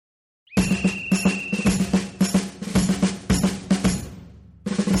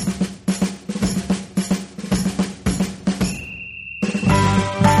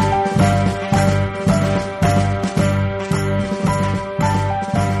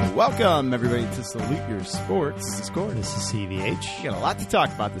Welcome, everybody, to Salute Your Sports. This is Cord. This is CVH. We got a lot to talk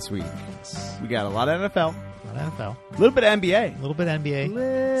about this week. We got a lot of NFL. A lot of NFL. A little bit of NBA. A little bit of NBA.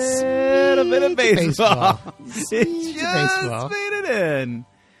 Little bit of baseball. It just made it in.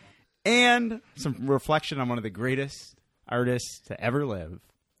 And some reflection on one of the greatest artists to ever live,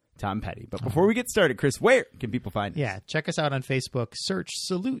 Tom Petty. But before we get started, Chris, where can people find us? Yeah, check us out on Facebook. Search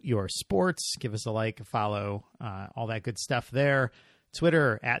Salute Your Sports. Give us a like, a follow, all that good stuff there.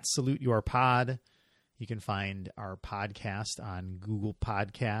 Twitter at Salute Your Pod. You can find our podcast on Google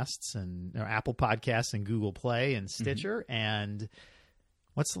Podcasts and Apple Podcasts and Google Play and Stitcher. And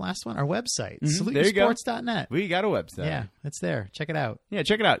what's the last one? Our website, saluteyoursports.net. We got a website. Yeah, it's there. Check it out. Yeah,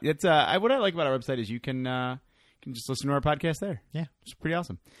 check it out. It's what I like about our website is you can just listen to our podcast there. Yeah. It's pretty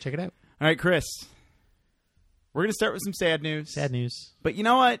awesome. Check it out. All right, Chris. We're going to start with some sad news. Sad news. But you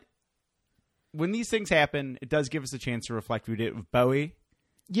know what? When these things happen, it does give us a chance to reflect. We did it with Bowie.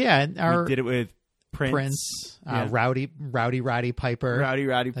 Yeah, and we did it with Prince. Yeah. Roddy Piper. Roddy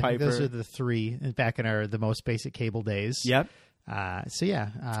I Piper. think those are the three back in the most basic cable days. Yep. So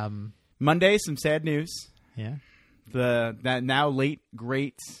yeah. Monday, some sad news. Yeah. That now late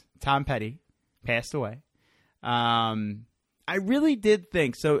great Tom Petty passed away. I really did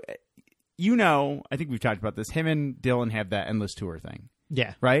think so. I think we've talked about this. Him and Dylan have that endless tour thing.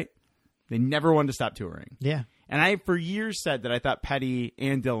 Yeah. Right? They never wanted to stop touring. Yeah. And I, for years, said that I thought Petty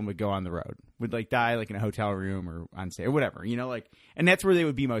and Dylan would go on the road, would die in a hotel room or on stage or whatever, and that's where they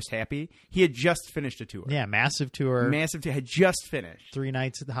would be most happy. He had just finished a tour. Yeah, massive tour. Had just finished. 3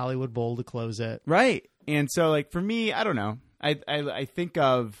 nights at the Hollywood Bowl to close it. Right. And so, for me, I don't know. I think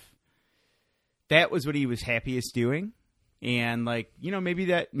of that was what he was happiest doing. And, maybe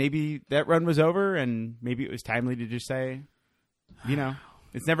that run was over and maybe it was timely to just say,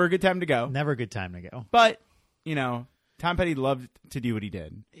 it's never a good time to go. Never a good time to go. But, Tom Petty loved to do what he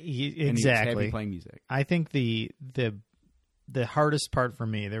did. Exactly. And he was happy playing music. I think the hardest part for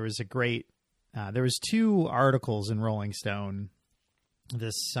me, there was there was 2 articles in Rolling Stone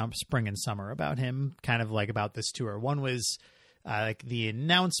this spring and summer about him, kind of about this tour. One was the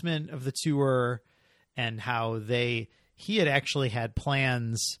announcement of the tour and how he had actually had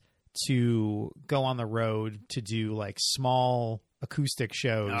plans to go on the road to do small acoustic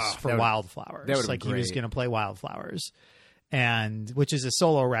shows for Wildflowers. That would he was going to play Wildflowers, and which is a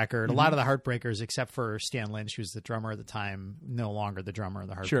solo record. Mm-hmm. A lot of the Heartbreakers, except for Stan Lynch, who was the drummer at the time, no longer the drummer.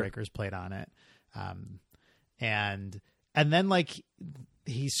 The Heartbreakers played on it, and then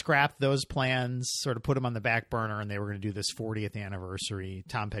he scrapped those plans, sort of put them on the back burner, and they were going to do this 40th anniversary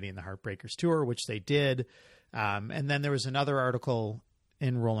Tom Petty and the Heartbreakers tour, which they did. And then there was another article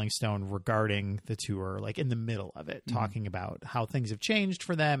in Rolling Stone regarding the tour, in the middle of it, talking about how things have changed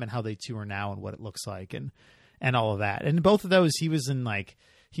for them and how they tour now and what it looks like and all of that. And both of those, he was in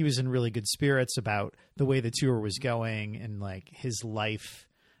really good spirits about the way the tour was going and his life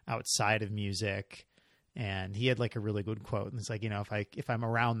outside of music. And he had a really good quote. And it's if I'm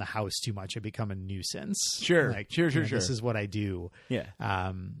around the house too much, I become a nuisance. Sure. Sure. This is what I do. Yeah.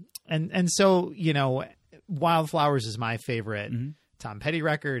 And so, Wildflowers is my favorite Tom Petty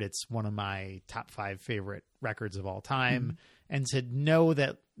record. It's one of my top 5 favorite records of all time. And to know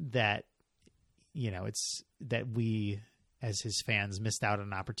that it's that we as his fans missed out on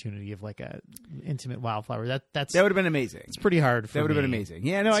an opportunity of a intimate Wildflower. That would have been amazing. It's pretty hard for that would have been amazing.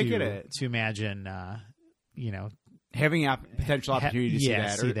 Yeah, no, I get it. To imagine having a potential opportunity to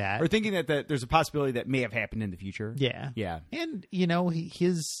see that. Or thinking that there's a possibility that may have happened in the future. Yeah. Yeah. And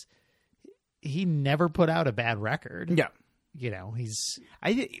he never put out a bad record. Yeah. Didn't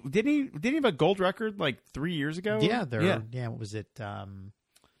he have a gold record 3 years ago? Yeah, what was it? What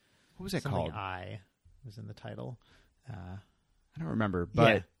was that called? I was in the title. I don't remember,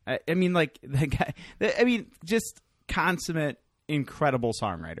 but yeah. The guy. Just consummate, incredible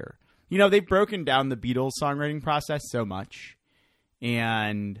songwriter. They've broken down the Beatles songwriting process so much,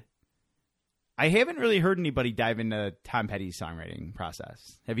 and I haven't really heard anybody dive into Tom Petty's songwriting process.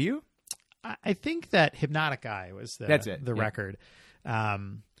 Have you? I think that Hypnotic Eye was the record.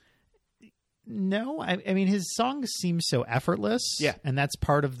 No, his songs seem so effortless. Yeah. And that's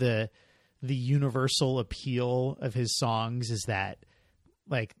part of the universal appeal of his songs is that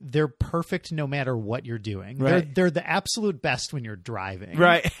they're perfect no matter what you're doing. Right. They're the absolute best when you're driving.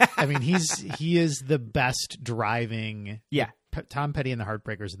 Right. He is the best driving. Yeah. Tom Petty and the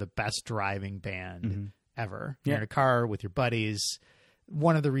Heartbreakers are the best driving band ever. Yeah. You're in a car with your buddies.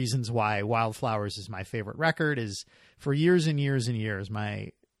 One of the reasons why Wildflowers is my favorite record is for years and years and years,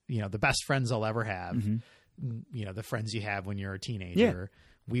 the best friends I'll ever have, the friends you have when you're a teenager,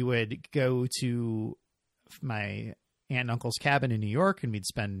 we would go to my aunt and uncle's cabin in New York, and we'd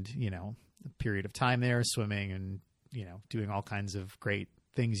spend, a period of time there swimming and, doing all kinds of great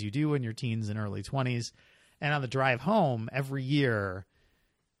things you do in your teens and early 20s. And on the drive home every year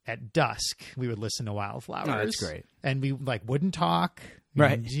at dusk, we would listen to Wildflowers. Oh, that's great. And we wouldn't talk.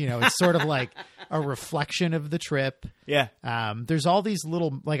 Right. And, it's sort of like a reflection of the trip. Yeah. There's all these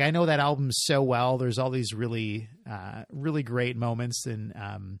little, I know that album so well. There's all these really, really great moments in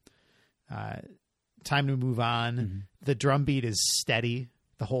Time to Move On. Mm-hmm. The drum beat is steady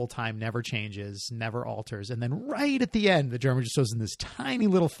the whole time, never changes, never alters. And then right at the end, the drummer just goes in this tiny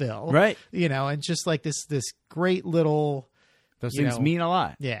little fill. Right. And just like this great little... Those things mean a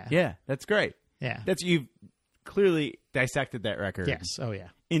lot. Yeah. Yeah. That's great. Yeah. You've clearly dissected that record. Yes. Oh, yeah.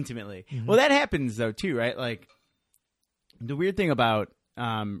 Intimately. Mm-hmm. Well, that happens, though, too, right? Like, the weird thing about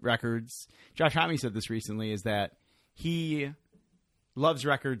records, Josh Homme said this recently, is that he loves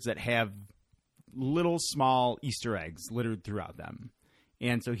records that have little small Easter eggs littered throughout them.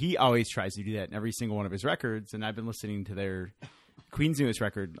 And so he always tries to do that in every single one of his records. And I've been listening to their Queen's newest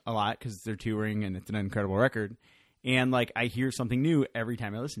record a lot because they're touring and it's an incredible record. And, I hear something new every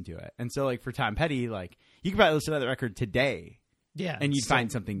time I listen to it. And so, for Tom Petty, you could probably listen to that record today. Yeah. And you'd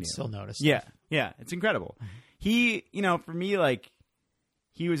find something new. Still notice. Yeah. Yeah. It's incredible. Mm-hmm. He, for me,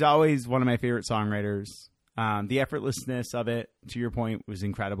 he was always one of my favorite songwriters. The effortlessness of it, to your point, was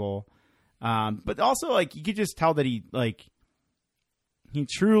incredible. But also, you could just tell that he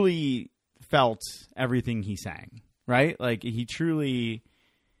truly felt everything he sang, right? He truly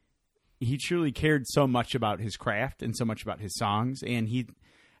cared so much about his craft and so much about his songs. And he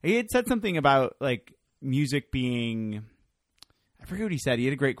had said something about music being, I forget what he said. He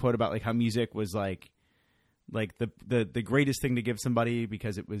had a great quote about how music was the greatest thing to give somebody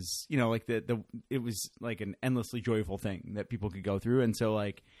because it was, it was an endlessly joyful thing that people could go through. And so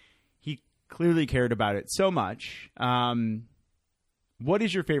he clearly cared about it so much. What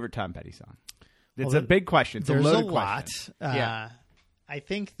is your favorite Tom Petty song? It's a big question. It's a loaded question. Yeah. I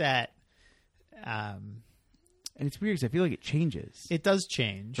think that, and it's weird because I feel like it changes. It does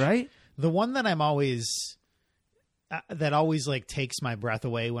change, right? The one that I'm always that always takes my breath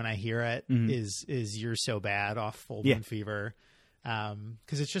away when I hear it is "You're So Bad" off Full Moon Fever,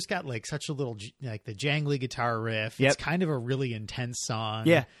 because it's just got such a little the jangly guitar riff. Yep. It's kind of a really intense song,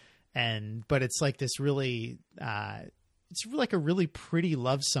 but it's this really it's a really pretty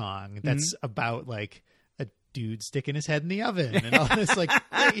love song that's about a dude sticking his head in the oven and all this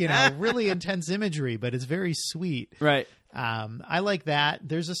really intense imagery, but it's very sweet. Right. I like that.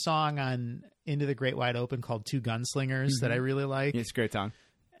 There's a song on Into the Great Wide Open called Two Gunslingers that I really like. It's a great song.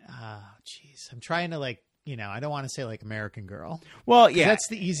 Jeez. I'm trying to I don't want to say American Girl. Well, yeah. That's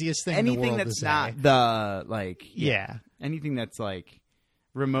the easiest thing anything in the world that's to say. not the yeah. Anything that's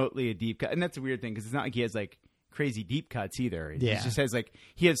remotely a deep cut. And that's a weird thing because it's not like he has crazy deep cuts either. He just has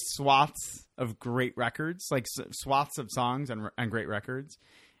he has swaths of great records, swaths of songs on great records,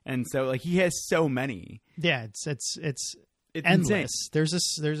 and so he has so many. Yeah, it's endless. Insane.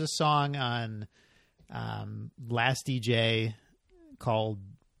 There's a song on Last DJ called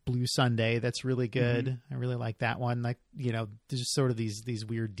Blue Sunday that's really good. Mm-hmm. I really like that one. There's just sort of these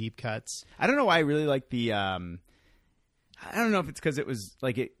weird deep cuts. I don't know why I really like the. I don't know if it's because it was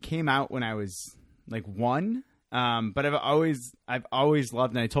it came out when I was one. But I've always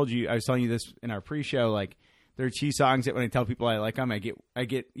loved, and I was telling you this in our pre-show, there are two songs that when I tell people I like them, I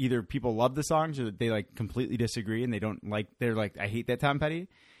get either people love the songs or they completely disagree and they don't they're I hate that Tom Petty.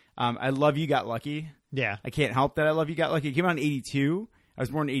 I Love You Got Lucky. Yeah. I can't help that I Love You Got Lucky. It came out in 1982. I was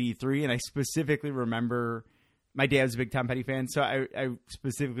born in 1983, and I specifically remember my dad was a big Tom Petty fan, so I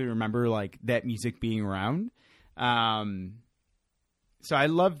specifically remember that music being around. So I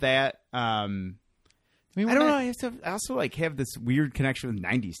love that. I don't know. I also have this weird connection with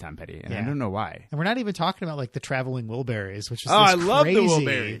 90s Tom Petty, and I don't know why. And we're not even talking about the Traveling Wilburys, which is I love the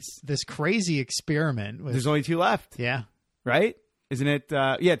Wilburys. This crazy experiment. There's only two left. Yeah. Right? Isn't it?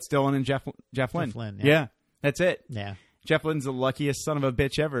 It's Dylan and Jeff Lynne. Jeff Lynne. Yeah. That's it. Yeah. Jeff Lynne's the luckiest son of a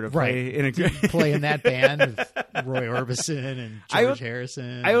bitch ever to play in a play in that band with Roy Orbison and George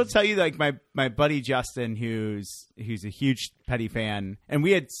Harrison. I will tell you, my buddy Justin, who's a huge Petty fan, and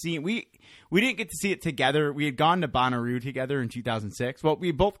we didn't get to see it together. We had gone to Bonnaroo together in 2006. Well, we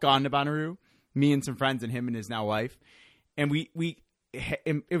had both gone to Bonnaroo, me and some friends, and him and his now wife, and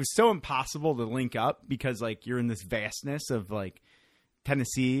it was so impossible to link up because you're in this vastness of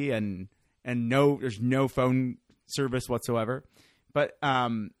Tennessee and there's no phone service whatsoever, but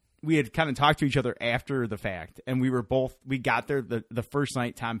we had kind of talked to each other after the fact, and we got there the first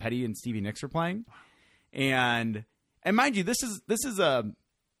night Tom Petty and Stevie Nicks were playing, and mind you, this is a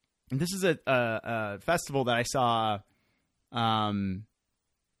festival that I saw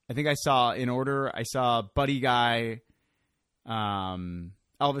I think I saw in order. I saw Buddy Guy,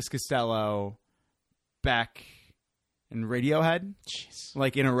 Elvis Costello, Beck, and Radiohead. Jeez.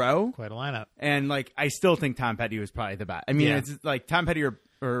 Like in a row. Quite a lineup. And like I still think Tom Petty was probably the best. I mean, Yeah. it's like Tom Petty or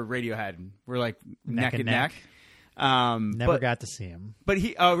Radiohead were like neck and neck. Never got to see him. But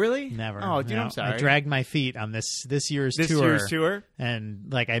he really? Never. Oh, dude, No. I'm sorry. I dragged my feet on this year's this tour. year's tour.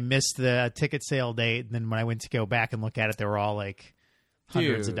 And like I missed the ticket sale date, and then when I went to go back and look at it, they were all like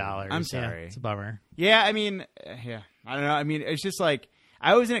hundreds of Dude, dollars. I'm Yeah, sorry. it's a bummer. Yeah, I mean, yeah, I don't know. I mean, it's just like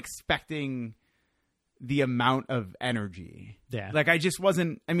I wasn't expecting the amount of energy. Yeah. Like I just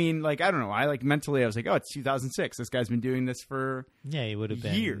wasn't. I mean, like I don't know. I like mentally, I was like, oh, it's 2006. This guy's been doing this for Yeah, he would have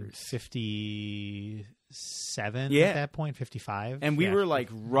been years. 57 Yeah. at that point, 55. And we Yeah. were like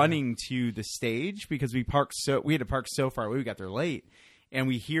running to the stage because we had to park so far away. We got there late, and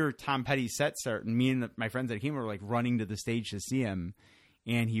we hear Tom Petty's set start, and me and my friends that came were like running to the stage to see him,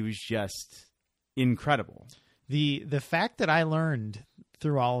 and he was just incredible. The fact that I learned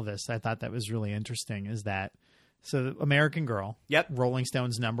through all of this, I thought that was really interesting, is that so American Girl, Yep. Rolling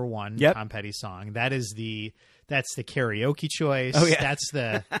Stones #1, Yep. Tom Petty song. That's the karaoke choice. Oh, yeah. That's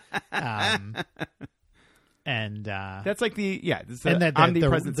the and That's like it's and the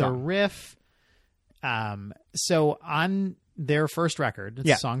omnipresent the song. riff. So on their first record, it's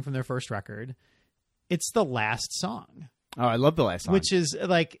Yeah. a song from their first record. It's the last song, Oh, I love the last song. which is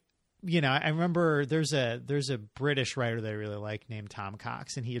like, I remember there's a British writer that I really like named Tom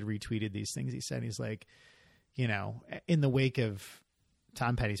Cox, and he had retweeted these things. He said, he's like, in the wake of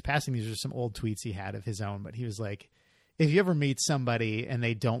Tom Petty's passing, these are some old tweets he had of his own, but he was like, if you ever meet somebody and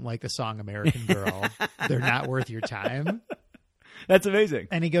they don't like the song American Girl, they're not worth your time. That's amazing.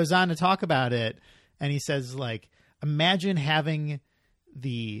 And he goes on to talk about it, and he says, like, imagine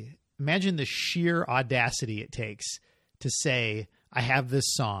the sheer audacity it takes to say, I have this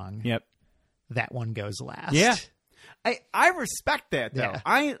song. Yep. That one goes last. Yeah. I respect that though.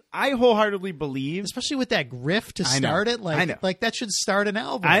 Yeah. I wholeheartedly believe, Especially with that riff to I know. start it. I know. Like that should start an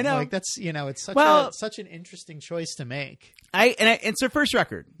album. I know. Like that's, it's such an interesting choice to make. it's their first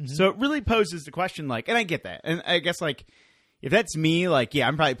record. Mm-hmm. So it really poses the question, like, and I get that. And I guess like if that's me, like, yeah,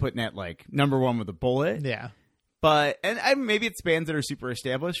 I'm probably putting that like #1 with a bullet. Yeah. But maybe it's bands that are super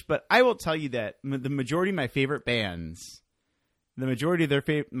established, but I will tell you that the majority of my favorite bands, the majority of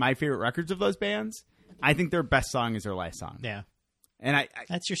my favorite records of those bands, I think their best song is their last song. Yeah. And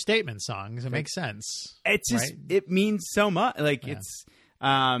That's your statement song. It makes sense. it's just, right? it means so much. Like it's,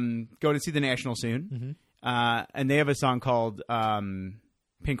 going to see the National soon. Mm-hmm. And they have a song called,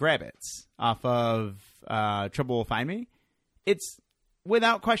 Pink Rabbits off of, Trouble Will Find Me. It's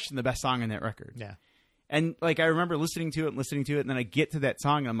without question the best song on that record. Yeah. And like I remember listening to it, and then I get to that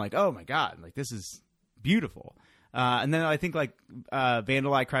song, and I'm like, oh my god, like this is beautiful. And then I think like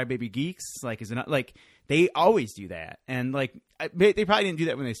Vandal Cry Baby Geeks, like like they always do that, and like they probably didn't do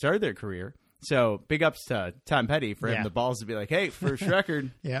that when they started their career. So big ups to Tom Petty for having the balls to be like, hey, first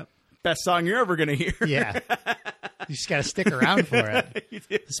record, Yeah. best song you're ever gonna hear. Yeah. You just got to stick around for it,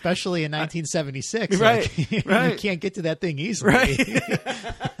 especially in 1976. Right, Like, right. You can't get to that thing easily. Right.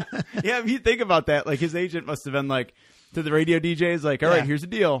 Yeah, if you think about that, like his agent must have been like to the radio DJs, like, all right, here's the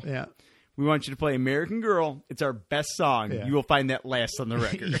deal. Yeah. We want you to play American Girl. It's our best song. Yeah. You will find that last on the You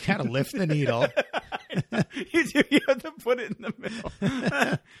record. got to lift the needle. You have to put it in the middle.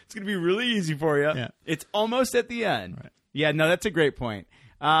 It's going to be really easy for you. Yeah. It's almost at the end. Right. Yeah, no, that's a great point.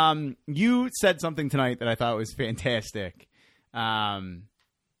 You said something tonight that I thought was fantastic. Tom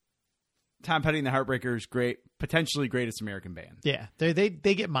Petty and the Heartbreakers, potentially greatest American band. Yeah. They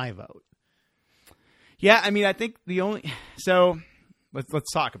get my vote. Yeah, I mean, I think so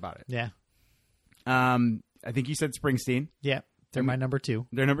let's talk about it. Yeah. I think you said Springsteen. Yeah. They're my number 2.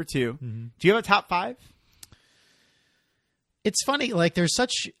 They're number 2. Mm-hmm. Do you have a top 5? It's funny. Like there's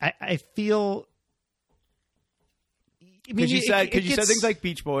I feel. Because you said things like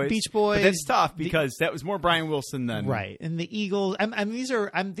Beach Boys. Beach Boys. But that's tough because that was more Brian Wilson than Right. And the Eagles. These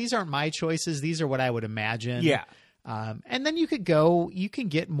aren't my choices. These are what I would imagine. Yeah. And then you can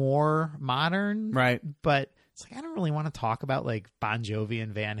get more modern. Right. But it's like, I don't really want to talk about like Bon Jovi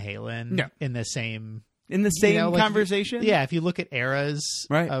and Van Halen in the same like, conversation. Yeah. If you look at eras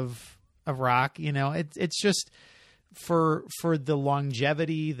of rock, it's just for the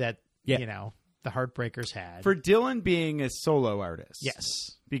longevity that, the Heartbreakers had. For Dylan being a solo artist. Yes.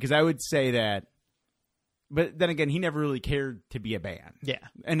 Because I would say that, but then again, he never really cared to be a band. Yeah.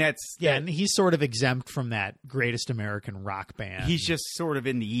 And and he's sort of exempt from that greatest American rock band. He's just sort of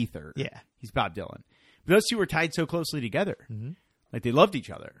in the ether. Yeah. He's Bob Dylan. But those two were tied so closely together. Mm-hmm. Like they loved each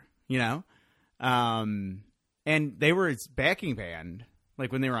other, And And they were his backing band,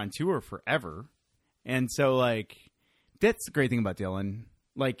 like, when they were on tour forever. And so, like, that's the great thing about Dylan.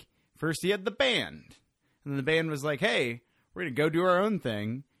 Like, first he had the band. And then the band was like, hey, we're going to go do our own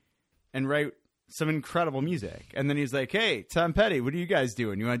thing and write some incredible music. And then he's like, hey, Tom Petty, what are you guys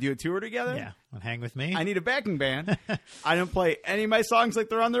doing? You want to do a tour together? Yeah. Want to hang with me? I need a backing band. I don't play any of my songs like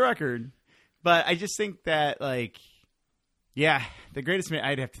they're on the record. But I just think that, like, yeah, the greatest man,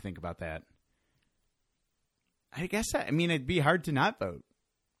 I'd have to think about that. I guess, it'd be hard to not vote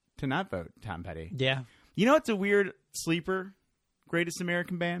Tom Petty. Yeah. You know what's a weird sleeper greatest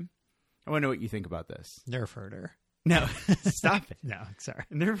American band? I want to know what you think about this. Nerf Herder. No, stop it. No, sorry.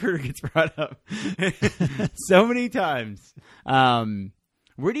 Nerf Herder gets brought up so many times.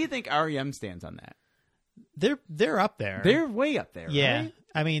 Where do you think REM stands on that? They're up there. They're way up there, yeah. right?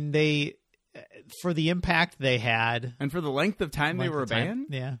 I mean, they, for the impact they had. And for the length of time they were a band?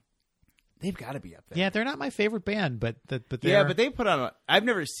 Yeah. They've got to be up there. Yeah, they're not my favorite band, but yeah, but they put on. I've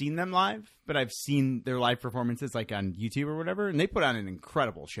never seen them live, but I've seen their live performances, like on YouTube or whatever, and they put on an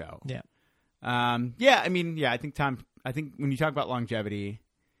incredible show. Yeah, I think I think when you talk about longevity,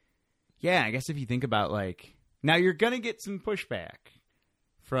 yeah, I guess if you think about, like, now you're gonna get some pushback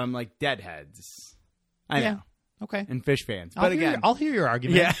from, like, Deadheads. I know. Okay. And Fish fans, but I'll hear your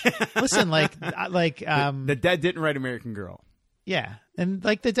argument. Yeah. Listen, the Dead didn't write American Girl. Yeah, and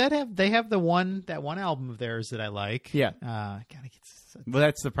like the Dead have that one album of theirs that I like. Yeah, gotta get well,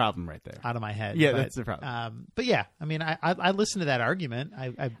 that's the problem right there. Out of my head. Yeah, that's the problem. But yeah, I mean, I listen to that argument.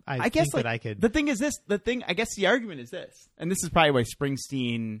 I guess think that I could. The thing is this. I guess the argument is this, and this is probably why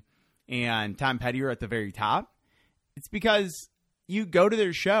Springsteen and Tom Petty are at the very top. It's because you go to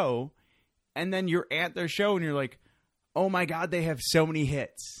their show, and then you're at their show, and you're like, oh my god, they have so many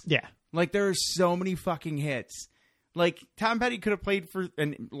hits. Yeah, like there are so many fucking hits. Like, Tom Petty could have played for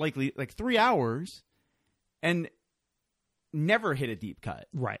likely 3 hours and never hit a deep cut.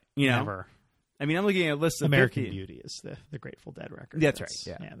 Right. You know? Never. I mean, I'm looking at a list of American 50. Beauty is the Grateful Dead record. That's right.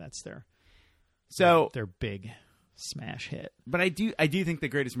 Yeah. Yeah, that's their big smash hit. But I do think the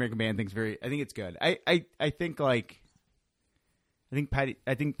Greatest American Band thing's I think it's good. I think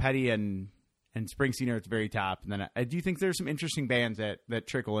Petty and Springsteen are at the very top, and then I do think there's some interesting bands that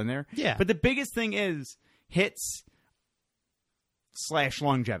trickle in there. Yeah. But the biggest thing is hits /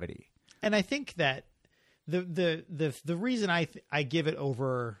 longevity. And I think that the reason I give it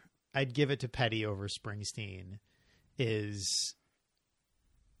over, I'd give it to Petty over Springsteen is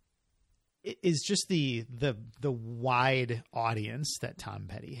just the wide audience that Tom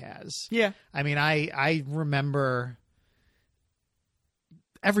Petty has. Yeah. I mean, I remember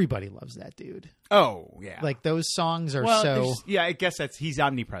everybody loves that dude. Oh, yeah. Like, those songs are I guess he's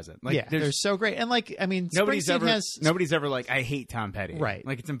omnipresent. Like, yeah, they're so great. And, like, I mean, nobody's ever like, I hate Tom Petty. Right.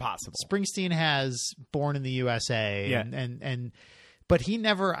 Like, it's impossible. Springsteen has Born in the USA. Yeah. But he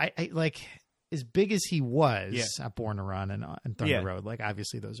never, I like, as big as he was at Born to Run and Thunder Road, like,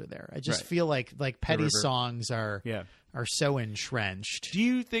 obviously those are there. I just feel like Petty's songs are so entrenched. Do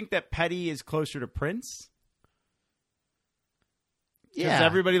you think that Petty is closer to Prince? Yeah. Because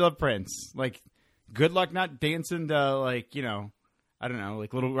everybody loved Prince. Like, good luck not dancing to, like, you know, I don't know,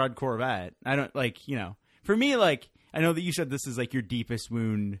 like Little Red Corvette. I don't, like, you know. For me, like, I know that you said this is, like, your deepest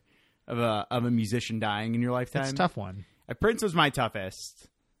wound of a musician dying in your lifetime. It's a tough one. Prince was my toughest.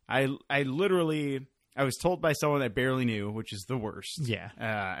 I was told by someone I barely knew, which is the worst. Yeah.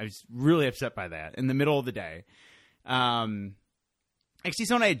 I was really upset by that in the middle of the day. Actually,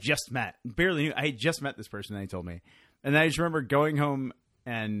 someone I had just met, barely knew. I had just met this person, and they told me. And I just remember going home,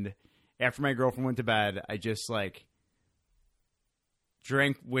 and after my girlfriend went to bed, I just, like,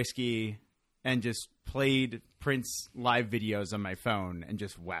 drank whiskey and just played Prince live videos on my phone and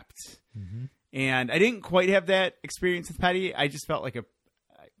just wept. Mm-hmm. And I didn't quite have that experience with Petty. I just felt like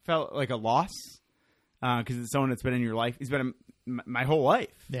a loss because it's someone that's been in your life. He's been in my whole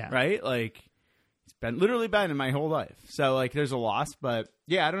life, right? Like, he's literally been in my whole life. So, like, there's a loss, but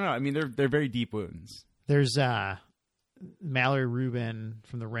yeah, I don't know. I mean, they're very deep wounds. There's Mallory Rubin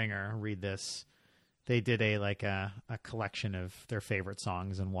from The Ringer. Read this. They did a collection of their favorite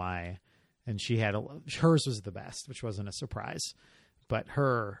songs and why, and she had hers was the best, which wasn't a surprise. But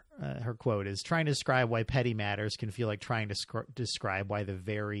her quote is, "Trying to describe why Petty matters can feel like trying to describe why the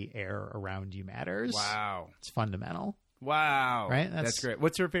very air around you matters." Wow, it's fundamental. Wow, right? That's great.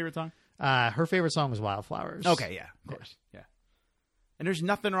 What's her favorite song? Her favorite song was Wildflowers. Okay, yeah, of course, yeah. And there's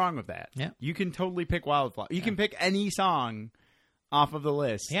nothing wrong with that. Yeah, you can totally pick Wildflowers. You can pick any song off of the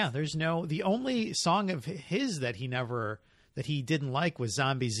list. Yeah, the only song of his that he never that he didn't like was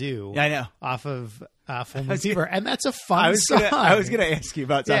Zombie Zoo. I know. Off of Full Moon Fever, and that's a fun song. I was going to ask you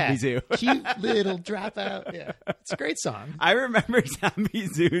about Zombie Zoo. Cute little dropout. Yeah, it's a great song. I remember Zombie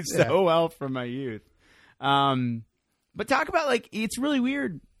Zoo so well from my youth. But talk about, like, it's really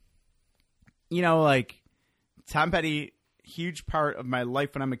weird. You know, like, Tom Petty, huge part of my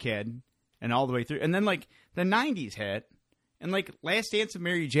life when I'm a kid and all the way through. And then, like, the 90s hit. And, like, Last Dance of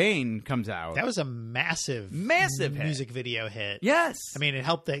Mary Jane comes out. That was a massive music video hit. Yes. I mean, it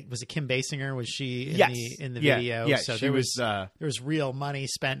helped that, was it Kim Basinger? Was she in the video? Yeah, so there was real money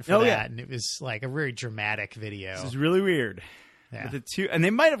spent for that. Yeah. And it was, like, a very dramatic video. This is really weird. Yeah. But the two, and they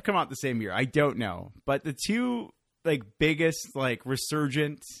might have come out the same year. I don't know. But the two, like, biggest, like,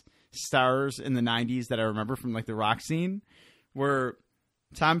 resurgent stars in the 90s that I remember from, like, the rock scene were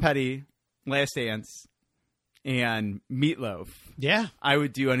Tom Petty, Last Dance, and Meatloaf. Yeah. I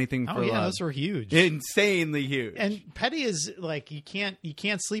would do anything for love. Those were huge. Insanely huge. And Petty is, like, you can't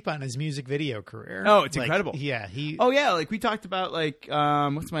sleep on his music video career. Oh, it's like, incredible. Yeah. Like we talked about, like,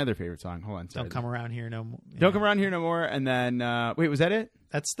 what's my other favorite song? Hold on. Sorry. Don't Come Around Here No More. Yeah. Don't Come Around Here No More. And then, wait, was that it?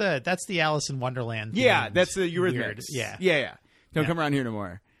 That's the Alice in Wonderland. Yeah, that's the Eurythmics. Yeah. Don't Come Around Here No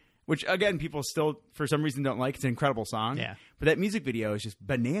More. Which, again, people still, for some reason, don't like. It's an incredible song. Yeah. But that music video is just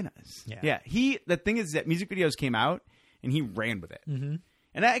bananas. Yeah. The thing is that music videos came out, and he ran with it. Mm-hmm.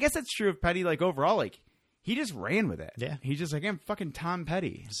 And I guess that's true of Petty, like, overall. Like, he just ran with it. Yeah. He's just like, I'm fucking Tom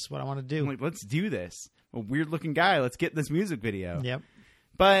Petty. This is what I want to do. I'm like, let's do this. A weird-looking guy. Let's get this music video. Yep.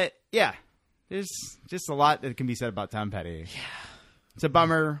 But, yeah, there's just a lot that can be said about Tom Petty. Yeah. It's a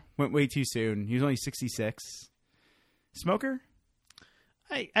bummer. Went way too soon. He was only 66. Smoker?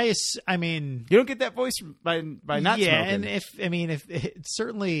 I mean, you don't get that voice by not smoking. And if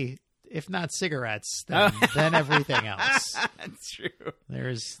certainly, if not cigarettes, then everything else. That's true.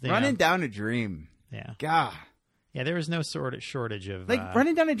 There's Running Down a Dream. Yeah. God. Yeah, there was no sort of shortage of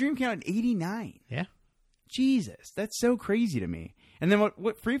Running Down a Dream came out in '89. Yeah. Jesus, that's so crazy to me. And then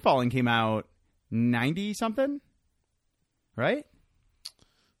what Free Falling came out 90 something, right?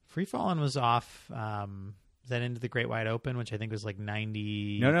 Free Falling was off. That Into the Great Wide Open, which I think was like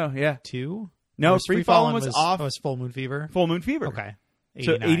 90. No, yeah. 2? No, Free Falling was off. Oh, it was Full Moon Fever? Full Moon Fever. Okay.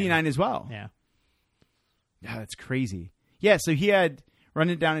 89. So 89 as well. Yeah. Oh, that's crazy. Yeah, so he had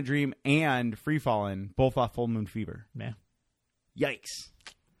Running Down a Dream and Free Falling both off Full Moon Fever. Yeah. Yikes.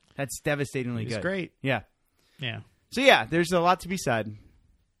 That's devastatingly good. It's great. Yeah. Yeah. So, yeah, there's a lot to be said.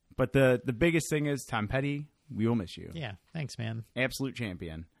 But the biggest thing is, Tom Petty, we will miss you. Yeah. Thanks, man. Absolute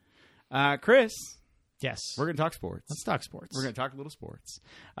champion. Chris. Yes. We're going to talk sports. Let's talk sports. We're going to talk a little sports.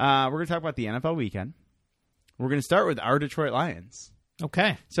 We're going to talk about the NFL weekend. We're going to start with our Detroit Lions.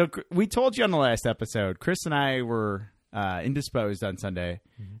 Okay. So we told you on the last episode, Chris and I were indisposed on Sunday.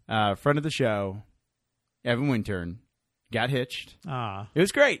 Mm-hmm. Friend of the show, Evan Wintern, got hitched. It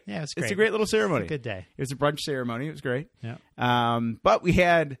was great. Yeah, it was great. It's a great little ceremony. It's a good day. It was a brunch ceremony. It was great. Yeah. But we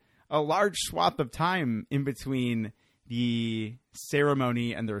had a large swath of time in between the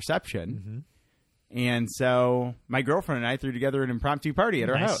ceremony and the reception. Mm-hmm. And so my girlfriend and I threw together an impromptu party at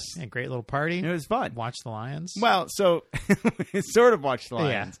our house. A great little party. It was fun. Watch the Lions. Well, so sort of watched the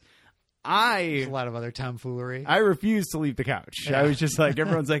Lions. Yeah. There's a lot of other tomfoolery. I refused to leave the couch. Yeah. I was just like,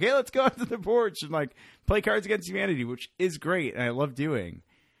 everyone's like, hey, let's go out to the porch and like play Cards Against Humanity, which is great and I love doing.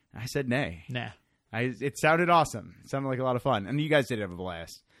 I said nay. Nah. It sounded awesome. It sounded like a lot of fun. And you guys did have a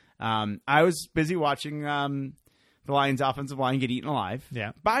blast. I was busy watching the Lions' offensive line get eaten alive.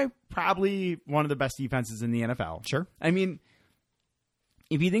 Yeah. By probably one of the best defenses in the NFL. Sure. I mean,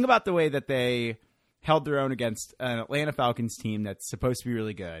 if you think about the way that they held their own against an Atlanta Falcons team that's supposed to be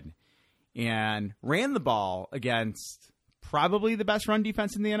really good and ran the ball against probably the best run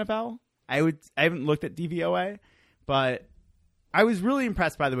defense in the NFL. I haven't looked at DVOA, but I was really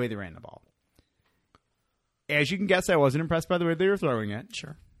impressed by the way they ran the ball. As you can guess, I wasn't impressed by the way they were throwing it.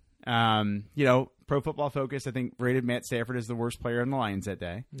 Sure. Pro Football Focus, I think, rated Matt Stafford as the worst player in the Lions that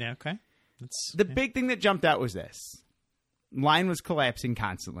day. Yeah, okay. Big thing that jumped out was this. Line was collapsing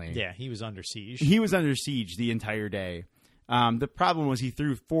constantly. Yeah, he was under siege. He was under siege the entire day. The problem was he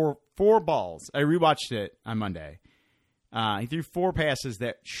threw four balls. I rewatched it on Monday. He threw 4 passes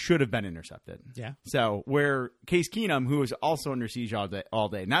that should have been intercepted. Yeah. So where Case Keenum, who was also under siege all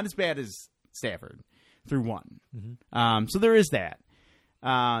day, not as bad as Stafford, threw 1. Mm-hmm. So there is that.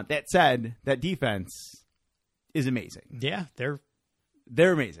 That said, that defense is amazing. Yeah, they're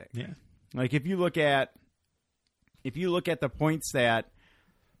amazing. Yeah. Like if you look at the points that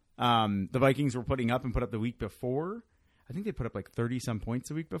the Vikings were putting up and put up the week before, I think they put up like 30-some points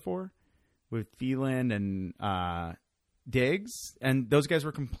the week before with Thielen and Diggs, and those guys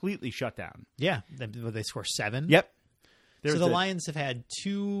were completely shut down. Yeah. They score 7? Yep. So the Lions have had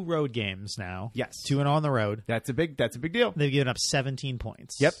 2 road games now. Yes. 2-0 on the road. That's a big deal. They've given up 17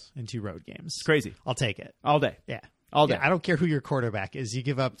 points. Yep. In 2 road games. It's crazy. I'll take it. All day. Yeah. All day. Yeah, I don't care who your quarterback is. You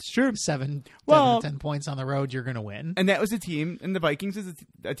give up 7 to 10 points on the road, you're going to win. And that was a team, and the Vikings is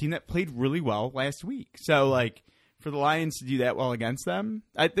a team that played really well last week. So, like, for the Lions to do that well against them,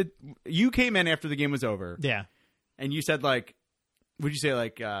 you came in after the game was over. Yeah. And you said, like, would you say,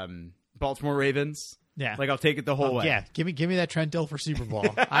 like, Baltimore Ravens? Yeah. Like, I'll take it the whole way. Yeah. Give me that Trent Dilfer Super Bowl.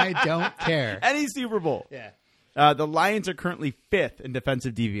 I don't care. Any Super Bowl. Yeah. The Lions are currently 5th in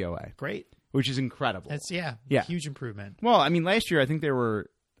defensive DVOA. Great. Which is incredible. That's huge improvement. Well, I mean, last year I think they were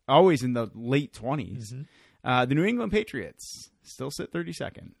always in the late 20s. Mm-hmm. The New England Patriots still sit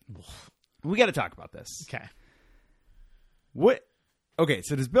 32nd. We got to talk about this. Okay. What? Okay,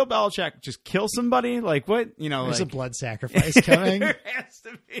 so does Bill Belichick just kill somebody? Like what? There's a blood sacrifice coming. There has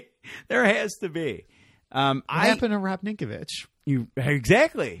to be. There has to be. What happened to Rob Ninkovich?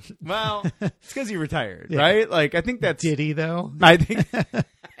 Exactly. Well, it's because he retired, right? Like I think that's. Did he though? I think.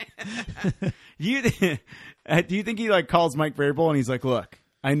 Do you think he like calls Mike Vrabel and he's like, "Look,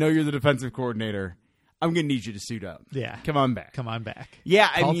 I know you're the defensive coordinator. I'm going to need you to suit up. Yeah, come on back. Yeah,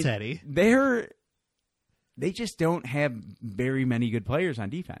 Call Teddy. They just don't have very many good players on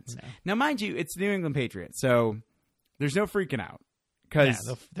defense. No. Now, mind you, it's the New England Patriots, so there's no freaking out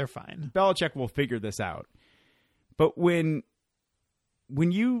because they're fine. Belichick will figure this out. But when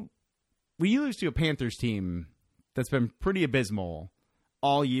you lose to a Panthers team that's been pretty abysmal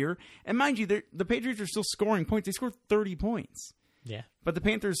all year, and mind you, the Patriots are still scoring points. They scored 30 points. Yeah. But the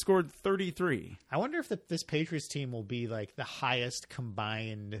Panthers scored 33. I wonder if this Patriots team will be like the highest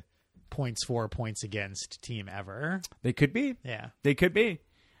combined points for, points against team ever. They could be. Yeah. They could be.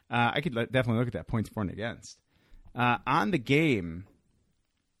 I could definitely look at that points for and against. On the game,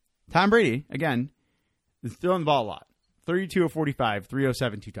 Tom Brady, again, is throwing the ball a lot. 32 of 45,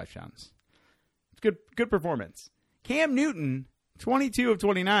 307, 2 touchdowns. It's good performance. Cam Newton, 22 of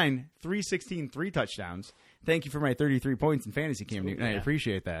 29, 316, 3 touchdowns. Thank you for my 33 points in fantasy, Cam Newton. I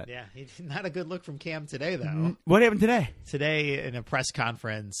appreciate that. Yeah, not a good look from Cam today, though. What happened today? Today, in a press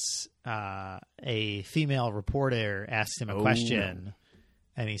conference, a female reporter asked him a question,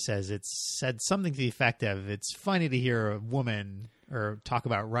 and he says said something to the effect of, "It's funny to hear a woman or talk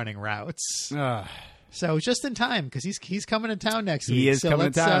about running routes." So just in time, because he's coming to town next week. He is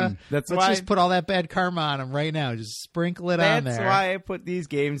coming to town. Let's just put all that bad karma on him right now. Just sprinkle it on there. That's why I put these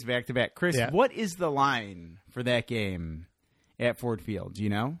games back to back. Chris, what is the line for that game at Ford Field? Do you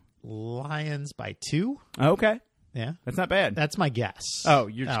know? Lions by 2. Okay. Yeah. That's not bad. That's my guess. Oh,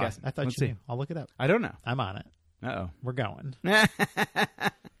 you're just guessing. I thought you knew. I'll look it up. I don't know. I'm on it. Uh-oh. We're going.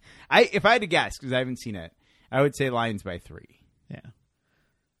 If I had to guess, because I haven't seen it, I would say Lions by 3. Yeah.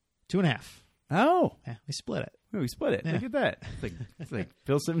 2.5. Oh. Yeah, we split it. We split it. Yeah. Look at that. It's like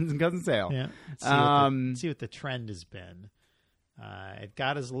Phil Simmons and Cousin Sale. Yeah. Let's see what the trend has been. It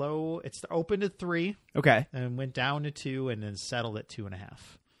got as low. It's opened at 3. Okay. And went down to 2 and then settled at 2.5.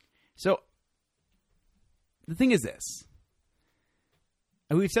 So the thing is this.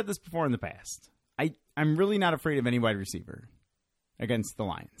 And we've said this before in the past. I'm really not afraid of any wide receiver against the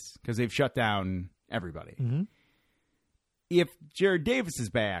Lions because they've shut down everybody. Mm-hmm. If Jared Davis is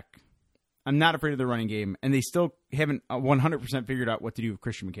back, I'm not afraid of the running game, and they still haven't 100% figured out what to do with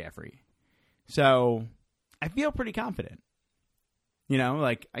Christian McCaffrey. So I feel pretty confident.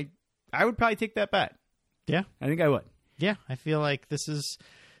 I would probably take that bet. Yeah. I think I would. Yeah, I feel like this.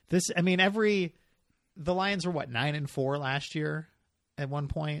 I mean, the Lions were 9-4 last year at one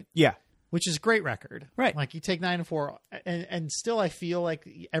point. Yeah. Which is a great record. Right. Like you take 9-4 and still I feel like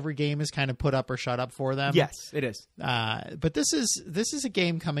every game is kind of put up or shut up for them. Yes, it is. But this is a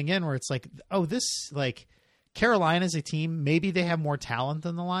game coming in where it's like, Carolina's a team, maybe they have more talent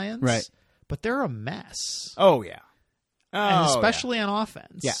than the Lions. Right. But they're a mess. Oh yeah. And especially on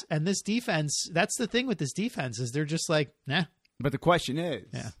offense. Yeah. And this defense, that's the thing with this defense is they're just like, nah. But the question is,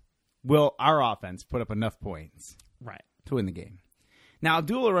 will our offense put up enough points to win the game? Now,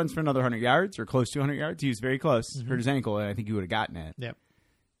 Abdullah runs for another 100 yards or close to 100 yards. He was very close. Hurt his ankle, and I think he would have gotten it. Yep.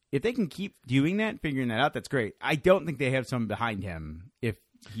 If they can keep doing that, figuring that out, that's great. I don't think they have someone behind him if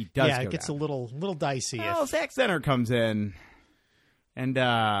he does go it gets down. a little dicey. Well, Zach Center comes in, and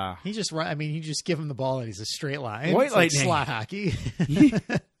he just give him the ball, and he's a straight line. White Lightning. Slot hockey.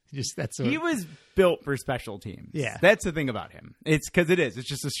 He was built for special teams. Yeah. That's the thing about him. It's because it is. It's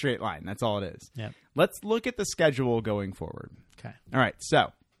just a straight line. That's all it is. Yep. Let's look at the schedule going forward. Okay. All right.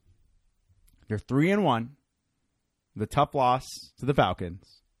 So they're 3-1. The tough loss to the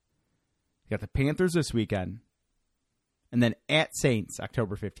Falcons. You got the Panthers this weekend. and then at Saints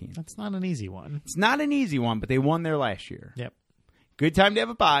October 15th. That's not an easy one. It's not an easy one, but they won there last year. Yep. Good time to have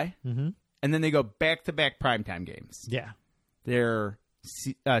a bye. Mm-hmm. And then they go back-to-back primetime games. Yeah. They're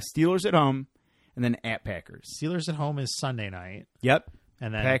Steelers at home and then at Packers. Steelers at home is Sunday night. Yep.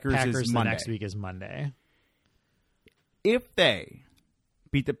 And then Packers is the Monday. next week is Monday. If they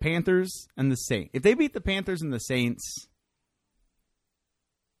beat the Panthers and the Saints, if they beat the Panthers and the Saints,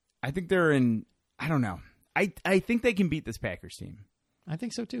 I think they're in. I don't know. I think they can beat this Packers team. I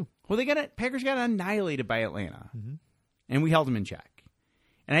think so too. Well, Packers got annihilated by Atlanta, and we held them in check.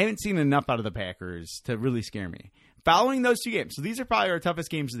 And I haven't seen enough out of the Packers to really scare me. Following those two games, so these are probably our toughest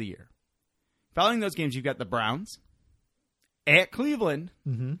games of the year. Following those games, you've got the Browns at Cleveland.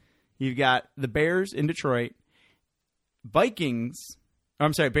 Mm-hmm. You've got the Bears in Detroit. Bears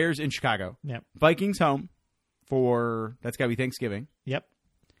in Chicago. Yep. Vikings home that's got to be Thanksgiving. Yep.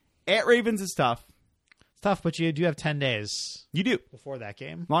 At Ravens is tough. It's tough, but you do have 10 days You do. before that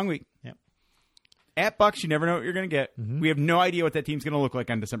game. Long week. Yep. At Bucks, you never know what you're going to get. Mm-hmm. We have no idea what that team's going to look like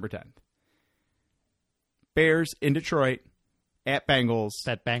on December 10th. Bears in Detroit. At Bengals.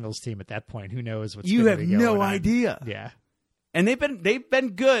 That Bengals team at that point, who knows what's You going have to be going no on. idea. Yeah. And they've been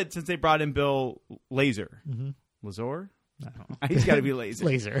good since they brought in Bill Lazor. Mm-hmm. Lazor? I don't know. He's got to be Lazor.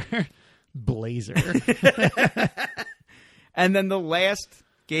 Laser. Blazer. And then the last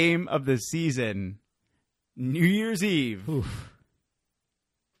game of the season, New Year's Eve, Oof.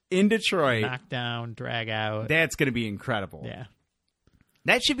 in Detroit. Knockdown, drag out. That's going to be incredible. Yeah.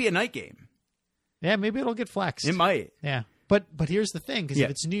 That should be a night game. Yeah, maybe it'll get flexed. It might. Yeah. But here's the thing, because Yeah.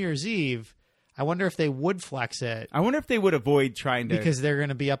 if it's New Year's Eve, I wonder if they would flex it I wonder if they would avoid trying to. because they're going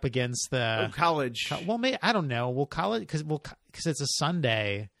to be up against the college. Well, I don't know. Will college because it's a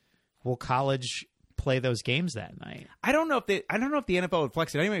Sunday? Will college play those games that night? I don't know if the NFL would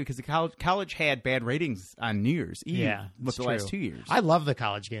flex it anyway because the college had bad ratings on New Year's Eve. Yeah, with the last 2 years. I love the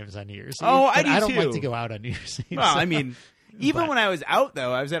college games on New Year's Eve. Oh, but I do I don't too. like to go out on New Year's Eve. Well, so- I mean, even But- when I was out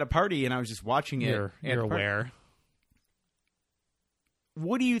though, I was at a party and I was just watching it. you're at the party. aware.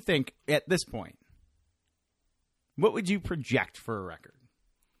 What do you think at this point? What would you project for a record?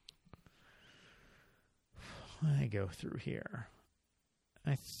 I go through here.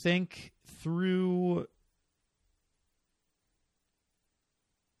 I think through.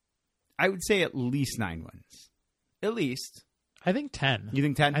 I would say at least 9 wins. At least. I think 10. You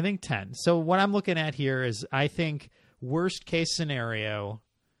think 10? I think 10. So what I'm looking at here is I think worst case scenario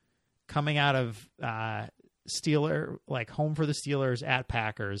coming out of Steeler, like home for the Steelers at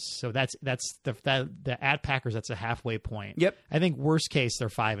Packers. So that's the at Packers. That's a halfway point. Yep. I think worst case they're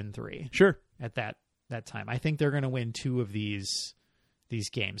 5-3 Sure. at that time. I think they're going to win 2 of these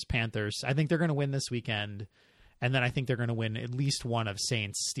games. Panthers. I think they're going to win this weekend, and then I think they're going to win at least one of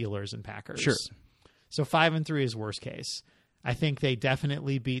Saints, Steelers, and Packers. Sure. So 5-3 is worst case. I think they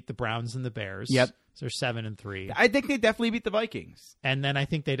definitely beat the Browns and the Bears. Yep. So they're 7-3. I think they definitely beat the Vikings. And then I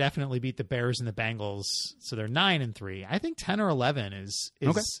think they definitely beat the Bears and the Bengals. So they're 9-3. I think 10 or 11 is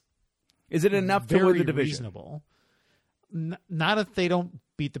Okay. Is it enough to very win the division? reasonable. Not if they don't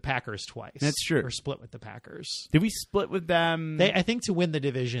beat the Packers twice. That's true. Or split with the Packers. Did we split with them? I think to win the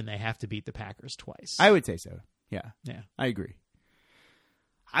division, they have to beat the Packers twice. I would say so. Yeah. Yeah. I agree.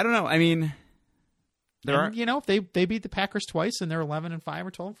 I don't know. I mean, if they beat the Packers twice and they're 11-5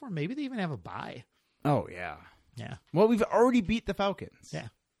 or 12-4, maybe they even have a bye. Oh, yeah. Yeah. Well, we've already beat the Falcons. Yeah.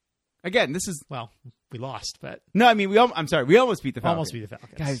 Again, this is... Well, we lost, but No, I mean, I'm sorry. We almost beat the Falcons. almost beat the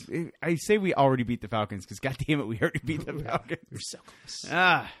Falcons. Guys, I say we already beat the Falcons because, God damn it, we already beat the Falcons. We're so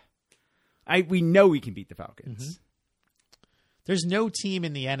close. We know we can beat the Falcons. Mm-hmm. There's no team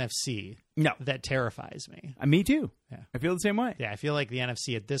in the NFC No. that terrifies me. Me too. Yeah. I feel the same way. Yeah, I feel like the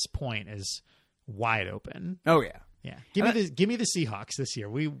NFC at this point is wide open. Oh, yeah. Yeah, give me the Seahawks this year.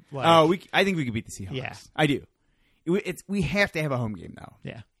 I think we could beat the Seahawks. Yeah. I do. We have to have a home game, though.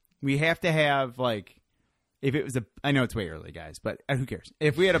 Yeah, We have to have, like, if it was I know it's way early, guys, but who cares?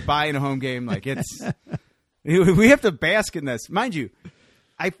 If we had a bye in a home game, like, it's, we have to bask in this. Mind you,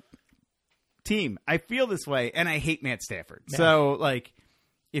 I feel this way, and I hate Matt Stafford. Yeah. So, like,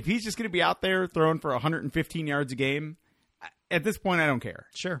 if he's just going to be out there throwing for 115 yards a game, at this point, I don't care.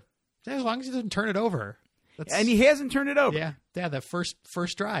 sure. As long as he doesn't turn it over. And he hasn't turned it over. Yeah, that first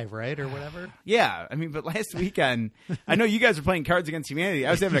drive, right, or whatever. Yeah, I mean, but last weekend, I know you guys were playing Cards Against Humanity.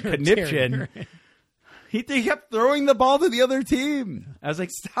 I was having a conniption. He kept throwing the ball to the other team. I was like,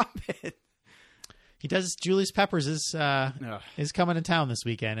 stop it. He does. Julius Peppers is coming to town this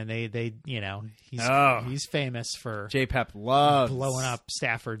weekend, and they he's famous for J-Pep loves blowing up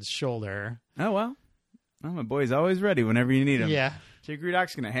Stafford's shoulder. Oh, well, my boy's always ready whenever you need him. Yeah. Jay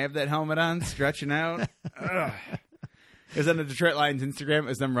Grudok's going to have that helmet on, stretching out. It was on the Detroit Lions Instagram. It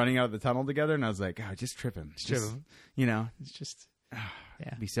was them running out of the tunnel together, and I was like, "Oh, just trip him, Trip him. You know, It's just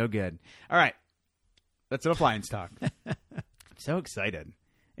it'd be so good." All right, that's enough Lions talk. I'm so excited.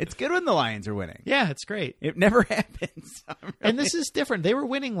 It's good when the Lions are winning. Yeah, it's great. It never happens. And this is different. They were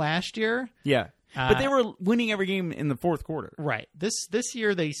winning last year. Yeah. But they were winning every game in the fourth quarter. Right. This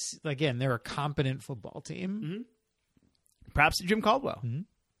year, they're a competent football team. Mm-hmm. Props to Jim Caldwell. Mm-hmm.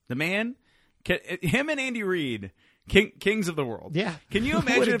 The man, him and Andy Reid, kings of the world. Yeah. Can you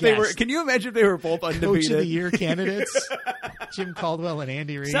imagine if they were? Can you imagine if they were both undefeated? Coach of the Year candidates, Jim Caldwell and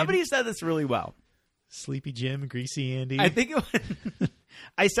Andy Reid. Somebody said this really well. Sleepy Jim, Greasy Andy. I think it was,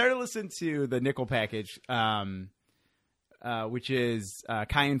 I started listening to the Nickel Package, which is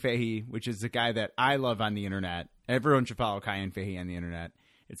Kyan Fahey, which is the guy that I love on the internet. Everyone should follow Kyan Fahey on the internet.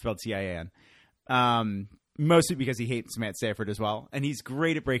 It's spelled C-I-A-N. Mostly because he hates Matt Stafford as well, and he's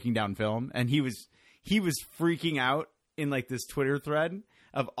great at breaking down film. And he was freaking out in like this Twitter thread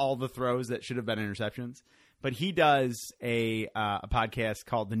of all the throws that should have been interceptions. But he does a podcast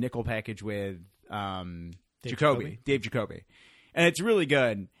called The Nickel Package with Dave Jacoby, and it's really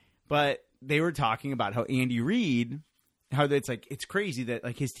good. But they were talking about how Andy Reid, how it's like it's crazy that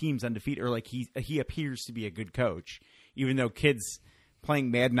like his team's undefeated, or like he appears to be a good coach, even though kids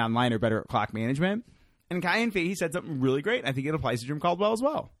playing Madden online are better at clock management. And Kyan Fahey said something really great. I think it applies to Jim Caldwell as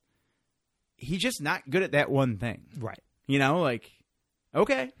well. He's just not good at that one thing. Right. You know, like,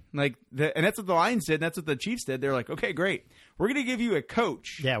 okay. And that's what the Lions did. And that's what the Chiefs did. They're like, okay, great. We're going to give you a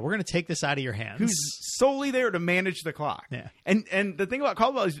coach. Yeah, we're going to take this out of your hands. Who's solely there to manage the clock. Yeah. And the thing about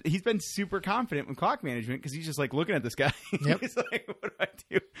Caldwell is he's been super confident with clock management because he's just like looking at this guy. Yep. He's like, what do I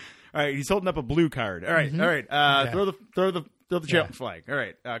do? All right, he's holding up a blue card. All right, Mm-hmm. all right. Yeah. Throw the challenge flag. All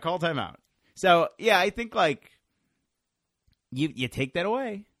right, call timeout. So, yeah, I think, like, you take that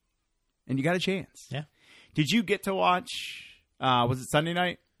away, and you got a chance. Yeah. Did you get to watch, was it Sunday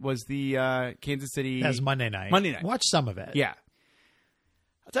night? Was the Kansas City? That was Monday night. Monday night. Watch some of it. Yeah.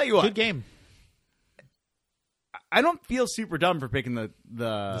 I'll tell you what. Good game. I don't feel super dumb for picking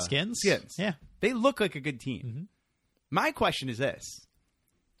the Skins? Skins. Yeah. They look like a good team. Mm-hmm. My question is this.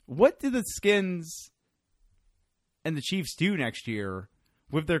 What do the Skins and the Chiefs do next year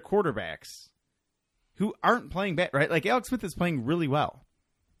with their quarterbacks who aren't playing bad, right? Like, Alex Smith is playing really well.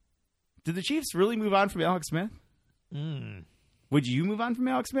 Did the Chiefs really move on from Alex Smith? Would you move on from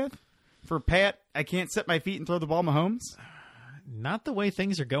Alex Smith? For Pat, I can't set my feet and throw the ball Mahomes? Not the way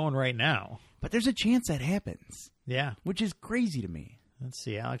things are going right now. But there's a chance that happens. Yeah. Which is crazy to me. Let's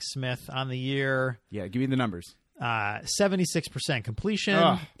see. Alex Smith on the year. Yeah, give me the numbers. 76% completion,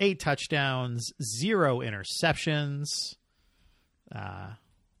 Ugh. 8 touchdowns, 0 interceptions.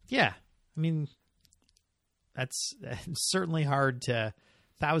 Yeah. I mean, that's certainly hard to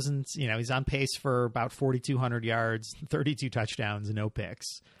thousands. You know, he's on pace for about 4,200 yards, 32 touchdowns, and no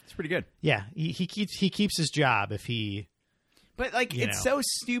picks. It's pretty good. Yeah, he keeps his job if he. But like, it's so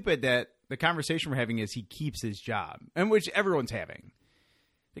stupid that the conversation we're having is he keeps his job, and which everyone's having.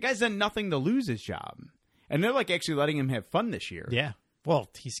 The guy's done nothing to lose his job, and they're like actually letting him have fun this year. Yeah. Well,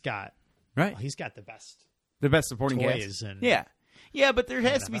 he's got the best supporting toys cast. and Yeah, but there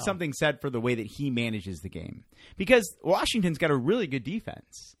has to be something said for the way that he manages the game, because Washington's got a really good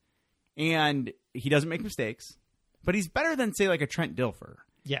defense, and he doesn't make mistakes, but he's better than, say, like a Trent Dilfer.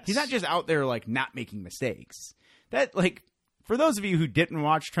 Yes. He's not just out there like not making mistakes. That, like, for those of you who didn't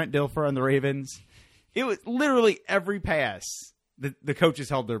watch Trent Dilfer on the Ravens, it was literally every pass the coaches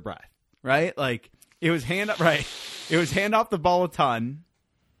held their breath, right? Like, it was hand off the ball a ton,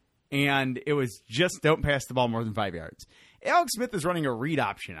 and it was just don't pass the ball more than 5 yards. Alex Smith is running a read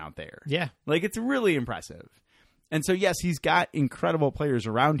option out there. Yeah. Like, it's really impressive. And so, yes, he's got incredible players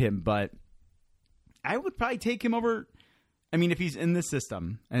around him, but I would probably take him over. I mean, if he's in this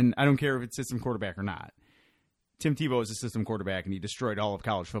system, and I don't care if it's system quarterback or not. Tim Tebow is a system quarterback, and he destroyed all of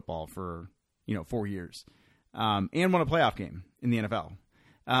college football for, 4 years. And won a playoff game in the NFL.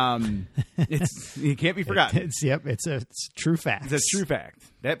 It can't be forgotten. It's a true fact. It's a true fact.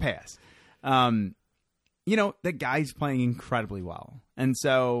 That pass. The guy's playing incredibly well. And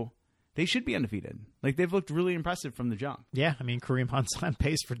so they should be undefeated. Like, they've looked really impressive from the jump. Yeah, I mean, Kareem Hunt's on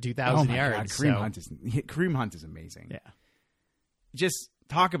pace for 2,000 yards. God, Kareem Hunt is amazing. Yeah. Just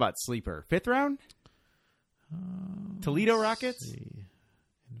talk about sleeper. 5th round? Toledo Rockets?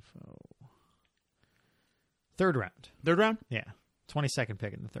 Info. 3rd round. 3rd round? Yeah. 22nd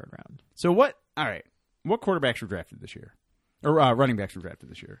pick in the 3rd round. So what quarterbacks were drafted this year? Or running backs were drafted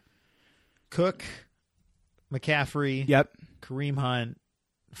this year? Cook, McCaffrey, Yep. Kareem Hunt,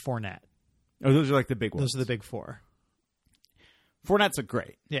 Fournette. Oh, those are like the big ones. Those are the big 4. Fournette's look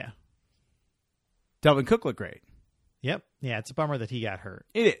great. Yeah. Dalvin Cook looked great. Yep. Yeah, it's a bummer that he got hurt.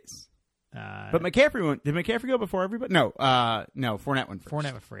 It is. But McCaffrey went. Did McCaffrey go before everybody? No. No. Fournette went first.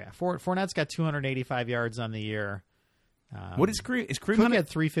 Fournette went first. Yeah. Fournette's got 285 yards on the year. What is Kareem? Is Kareem Kareem Hunt had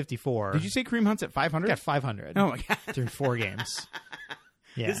 354. Did you say Kareem Hunt's at 500? Got 500. Oh my god! Through 4 games.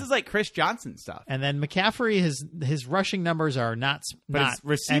 Yeah. This is like Chris Johnson stuff. And then McCaffrey, his rushing numbers are not his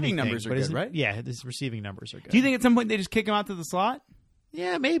receiving anything, numbers are good, right? Yeah, his receiving numbers are good. Do you think at some point they just kick him out to the slot?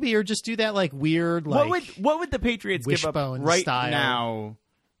 Yeah, maybe, or just do that like weird. Like what would the Patriots give up wishbone right style now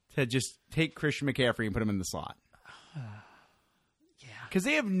to just take Christian McCaffrey and put him in the slot? Yeah, because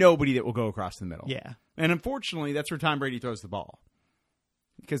they have nobody that will go across the middle. Yeah, and unfortunately, that's where Tom Brady throws the ball.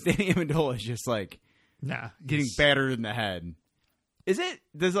 Because Danny Amendola is just like getting battered in the head. Is it?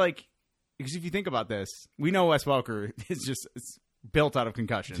 There's like, because if you think about this, we know Wes Welker is just built out of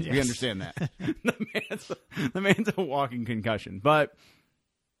concussions. Yes. We understand that. the man's a walking concussion. But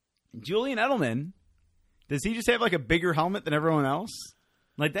Julian Edelman, does he just have like a bigger helmet than everyone else?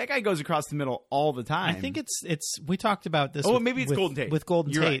 Like that guy goes across the middle all the time. I think it's. We talked about this. Maybe it's Golden Tate with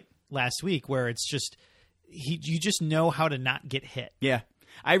Golden Tate right. last week, where it's just you just know how to not get hit. Yeah,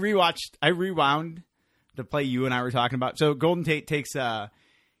 I rewound the play you and I were talking about. So Golden Tate takes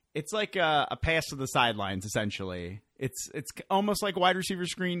it's like a pass to the sidelines essentially. It's almost like a wide receiver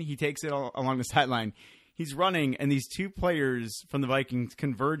screen. He takes it along the sideline. He's running, and these two players from the Vikings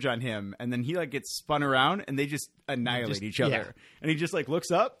converge on him, and then he like gets spun around, and they just annihilate each other. Yeah. And he just like looks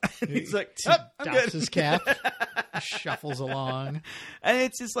up, and he's like, I'm good. His cap, shuffles along, and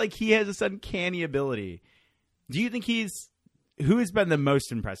it's just like he has this uncanny ability. Do you think who has been the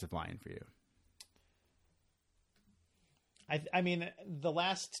most impressive Lion for you? I mean, the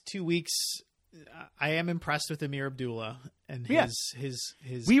last 2 weeks, I am impressed with Amir Abdullah and his.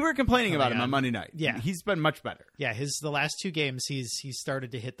 We were complaining about him on Monday night. Yeah, he's been much better. Yeah, the last 2 games, he's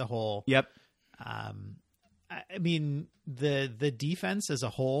started to hit the hole. Yep. I mean, the defense as a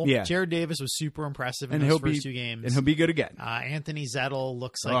whole. Yeah. Jared Davis was super impressive in those first 2 games, and he'll be good again. Anthony Zettel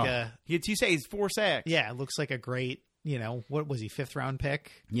looks like you say he's 4 sacks. Yeah, it looks like a great. What was he, 5th round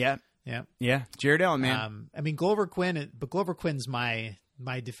pick? Yeah. Yeah. Yeah. Jared Allen, man. I mean, Glover Quinn's my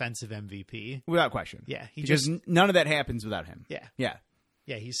defensive MVP. Without question. Yeah. Because none of that happens without him. Yeah. Yeah.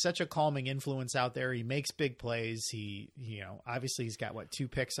 Yeah, he's such a calming influence out there. He makes big plays. He, obviously he's got 2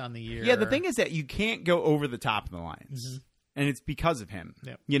 picks on the year. Yeah, the thing is that you can't go over the top of the Lions. Mm-hmm. And it's because of him.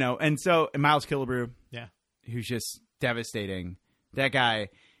 Yep. And Miles Killebrew. Yeah. Who's just devastating. That guy,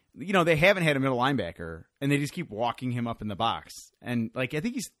 they haven't had a middle linebacker, and they just keep walking him up in the box. And, I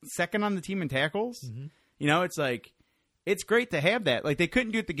think he's second on the team in tackles. Mm-hmm. It's like, it's great to have that. Like, they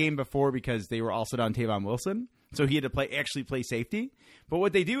couldn't do it the game before because they were also down Tavon Wilson. So he had to actually play safety. But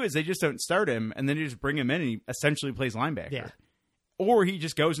what they do is they just don't start him, and then they just bring him in, and he essentially plays linebacker. Yeah. Or he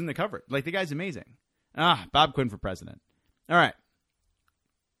just goes in the coverage. Like, the guy's amazing. Bob Quinn for president. All right.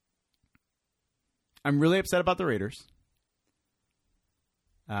 I'm really upset about the Raiders.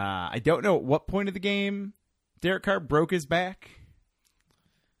 I don't know at what point of the game Derek Carr broke his back,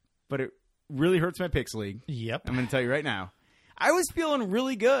 but it really hurts my picks league. Yep. I'm going to tell you right now. I was feeling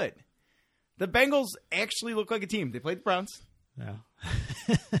really good. The Bengals actually look like a team. They played the Browns. Yeah.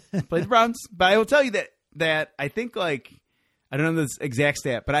 Played the Browns. But I will tell you that I think, I don't know this exact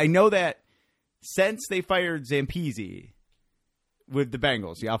stat, but I know that since they fired Zampese with the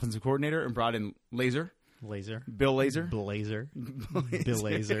Bengals, the offensive coordinator, and brought in Bill Lazor.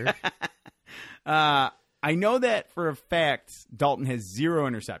 I know that for a fact Dalton has 0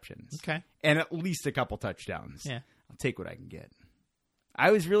 interceptions. Okay. And at least a couple touchdowns. Yeah. I'll take what I can get.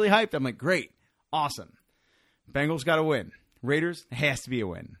 I was really hyped. I'm like, great. Awesome. Bengals got to win. Raiders, has to be a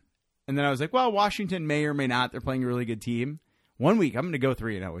win. And then I was like, well, Washington may or may not. They're playing a really good team. 1 week, I'm going to go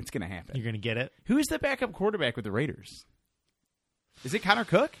 3-0. It's going to happen. You're going to get it? Who is the backup quarterback with the Raiders? Is it Connor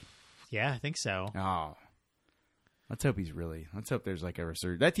Cook? Yeah, I think so. Oh. Let's hope there's a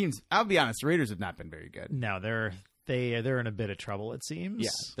resurgence. That team's, I'll be honest, the Raiders have not been very good. No, they're in a bit of trouble, it seems. Yeah,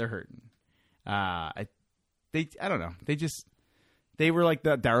 they're hurting. I don't know. They were like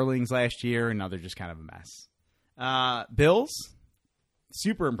the darlings last year, and now they're just kind of a mess. Bills,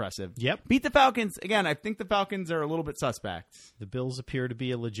 super impressive. Yep. Beat the Falcons. Again, I think the Falcons are a little bit suspect. The Bills appear to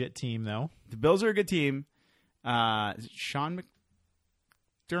be a legit team, though. The Bills are a good team. Is it Sean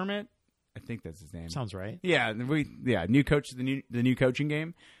McDermott? I think that's his name. Sounds right. Yeah, new coach of the new coaching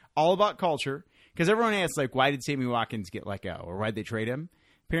game. All about culture. Because everyone asks, why did Sammy Watkins get let go? Or why'd they trade him?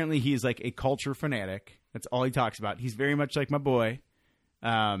 Apparently, he's a culture fanatic. That's all he talks about. He's very much like my boy.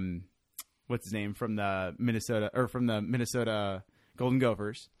 What's his name from the Minnesota Golden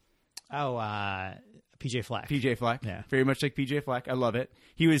Gophers? Oh, PJ Fleck. PJ Fleck. Yeah. Very much like PJ Fleck. I love it.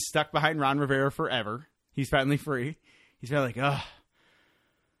 He was stuck behind Ron Rivera forever. He's finally free. he's probably like, oh,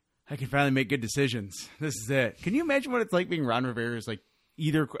 I can finally make good decisions. This is it. Can you imagine what it's like being Ron Rivera's like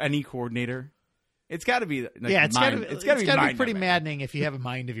any coordinator? It's got to be like, it's got to be pretty maddening. maddening if you have a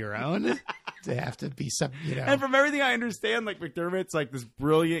mind of your own to have to be some, And from everything I understand, like McDermott's like this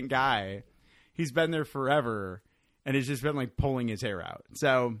brilliant guy. He's been there forever and has just been like pulling his hair out.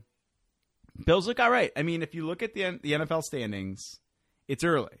 So Bills look all right. I mean, if you look at the NFL standings, it's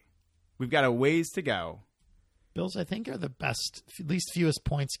early. We've got a ways to go. Bills, I think, are the best, least fewest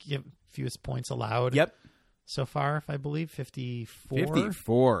points allowed. Yep. So far, if I believe 54.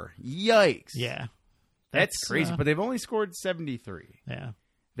 54. Yikes. Yeah. That's crazy. But they've only scored 73. Yeah.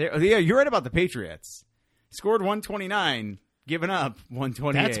 Yeah, you're right about the Patriots. Scored 129, given up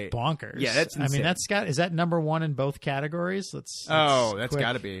 128. That's bonkers. Yeah, that's insane. I mean, is that number one in both categories? That's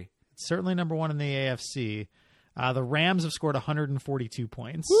got to be. It's certainly number one in the AFC. The Rams have scored 142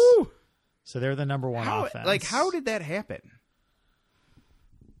 points. Woo! So they're the number one offense. Like, how did that happen?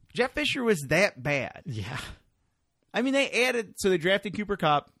 Jeff Fisher was that bad. Yeah. I mean, they drafted Cooper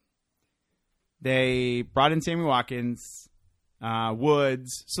Kupp. They brought in Sammy Watkins,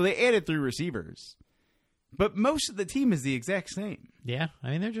 Woods. So they added 3 receivers. But most of the team is the exact same. Yeah.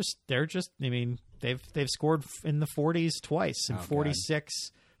 I mean, they've scored in the 40s twice, in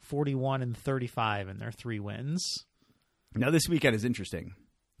 46, 41, and 35 in their 3 wins. Now, this weekend is interesting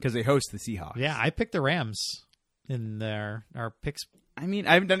because they host the Seahawks. Yeah, I picked the Rams in our picks. I mean,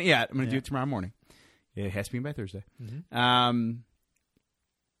 I haven't done it yet. I'm going to do it tomorrow morning. It has to be by Thursday. Mm-hmm.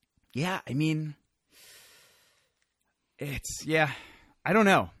 Yeah, I mean, I don't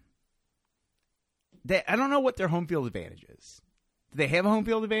know. I don't know what their home field advantage is. Do they have a home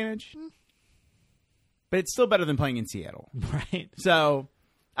field advantage? But it's still better than playing in Seattle. Right. So,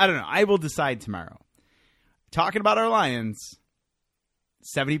 I don't know. I will decide tomorrow. Talking about our Lions,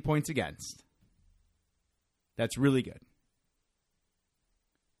 70 points against. That's really good.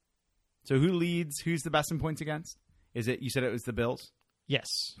 So who leads? Who's the best in points against? You said it was the Bills? Yes.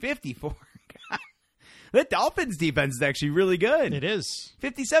 54. God. The Dolphins defense is actually really good. It is.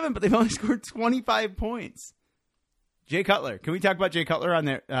 57, but they've only scored 25 points. Jay Cutler. Can we talk about Jay Cutler on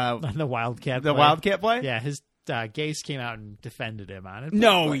the Wildcat play? Wildcat play? Yeah, his Gase came out and defended him on it.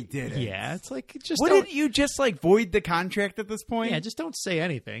 No, he didn't. Yeah, it's like Wouldn't you just like void the contract at this point? Yeah, just don't say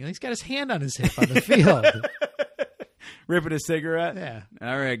anything. He's got his hand on his hip on the field. Ripping a cigarette? Yeah.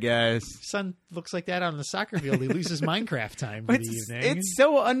 All right, guys. Son looks like that on the soccer field. He loses Minecraft time for the evening. It's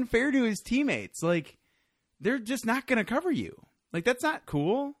so unfair to his teammates. Like, they're just not going to cover you. Like, that's not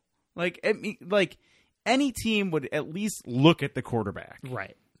cool. Like, any team would at least look at the quarterback.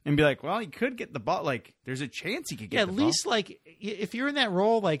 Right. And be like, well, he could get the ball. Like, there's a chance he could get the ball. At least, like, if you're in that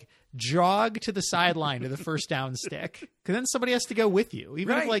role, like, jog to the sideline to the first down stick. Because then somebody has to go with you.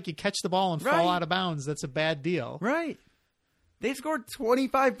 Even if, like, you catch the ball and fall out of bounds, that's a bad deal. Right. They've scored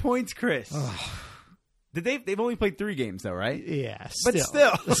 25 points, Chris. They've only played 3 games, though, right? Yeah, But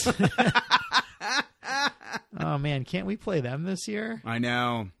still. Oh, man. Can't we play them this year? I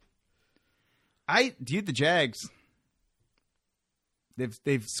know. The Jags.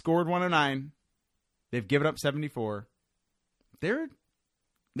 They've scored 109. They've given up 74. They're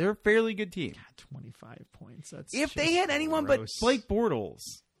a fairly good team. God, 25 points. That's if they had anyone but Blake Bortles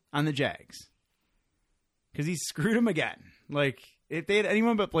on the Jags, because he screwed them again. Like, if they had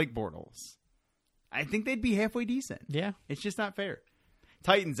anyone but Blake Bortles, I think they'd be halfway decent. Yeah. It's just not fair.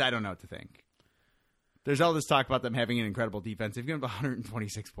 Titans, I don't know what to think. There's all this talk about them having an incredible defense. They've given up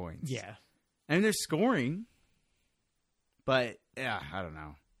 126 points. Yeah. I mean, they're scoring, but yeah, I don't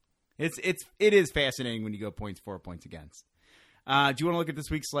know. It is fascinating when you go points for, points against. Do you want to look at this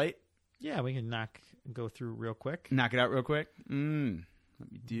week's slate? Yeah, we can go through real quick. Knock it out real quick. Let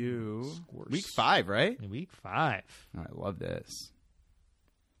me do week 5, right? Week 5. Oh, I love this.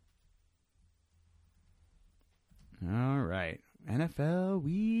 All right. NFL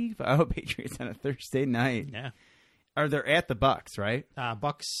week 5. Oh, Patriots on a Thursday night. Yeah. They're at the Bucks, right?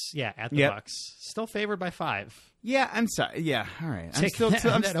 Bucks, yeah, at the Bucks. Still favored by 5. Yeah, I'm sorry. Yeah, all right.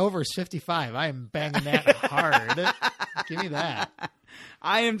 That over is 55. I am banging that hard. Give me that.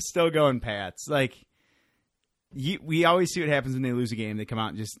 I am still going Pats. Like, we always see what happens when they lose a game. They come out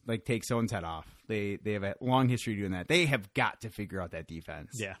and just like take someone's head off. They have a long history doing that. They have got to figure out that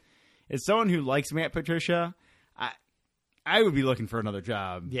defense. Yeah. As someone who likes Matt Patricia, I would be looking for another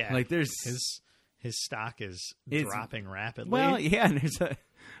job. Yeah. Like there's his stock is dropping rapidly. Well, yeah, and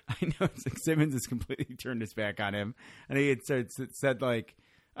I know Simmons has completely turned his back on him, and he had said like,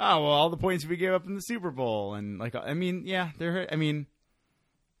 "Oh, well, all the points we gave up in the Super Bowl," and like, I mean, yeah,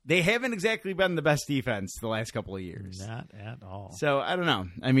 they haven't exactly been the best defense the last couple of years. Not at all. So I don't know.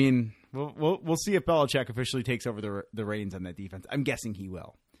 I mean, we'll see if Belichick officially takes over the reins on that defense. I'm guessing he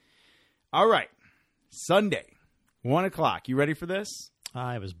will. All right, Sunday, 1:00. You ready for this?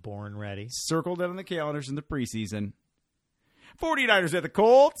 I was born ready. Circled it on the calendars in the preseason. 49ers at the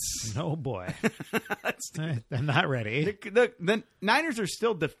Colts. Oh, boy. I'm not ready. The Niners are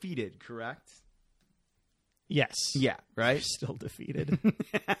still defeated, correct? Yes. Yeah, right? They're still defeated.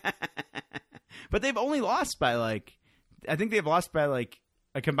 But they've only lost by I think they've lost by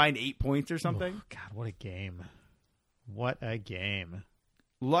a combined 8 points or something. Oh, God, what a game. What a game.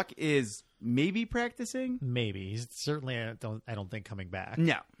 Luck is maybe practicing? Maybe. He's certainly, I don't think, coming back.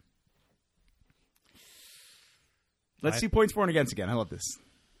 No. Let's see points for and against again. I love this.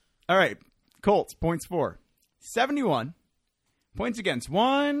 All right. Colts, points for 71. Points against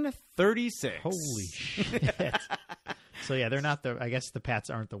 136. Holy shit. So, yeah, they're not I guess the Pats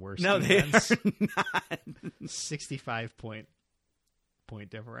aren't the worst. No, defense. they are not. 65 point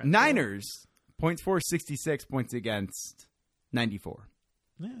differential. Niners, points for 66, points against 94.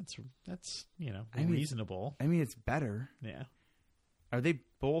 Yeah, that's reasonable. I mean, it's better. Yeah. Are they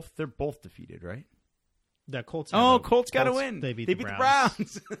both? They're both defeated, right? The Colts. Colts got to win. They beat the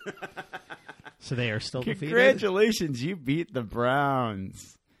Browns. So they are still defeated. Congratulations, you beat the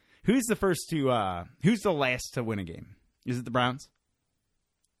Browns. Who's the first to? Who's the last to win a game? Is it the Browns?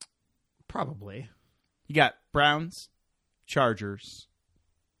 Probably. You got Browns, Chargers,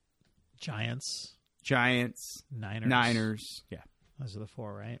 Giants, Niners. Yeah, those are the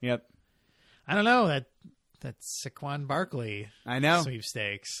four, right? Yep. I don't know that's Saquon Barkley. I know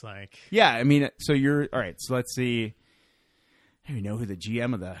sweepstakes. Yeah, I mean, so you're all right. So let's see. I don't even know who the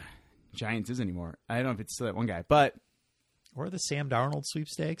GM of the Giants is anymore. I don't know if it's still that one guy, but or the Sam Darnold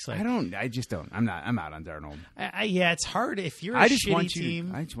sweepstakes. I just don't. I'm out on Darnold. Yeah, it's hard if you're a shitty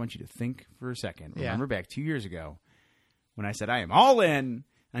team. I just want you to think for a second. Remember back 2 years ago when I said I am all in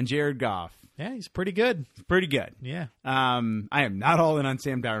on Jared Goff. Yeah, he's pretty good. He's pretty good. Yeah. I am not all in on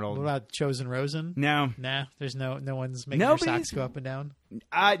Sam Darnold. What about Chosen Rosen? No. Nah, there's no one's making their socks go up and down.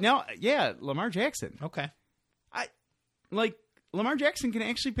 No, yeah, Lamar Jackson. Okay. Lamar Jackson can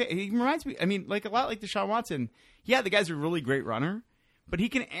actually pay. He reminds me, I mean, a lot like Deshaun Watson. Yeah, the guy's a really great runner, but he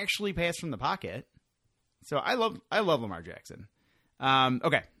can actually pass from the pocket. So I love Lamar Jackson.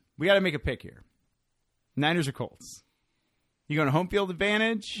 Okay, we got to make a pick here. Niners or Colts? You going to home field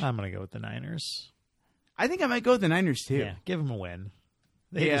advantage? I'm going to go with the Niners. I think I might go with the Niners too. Yeah, give them a win.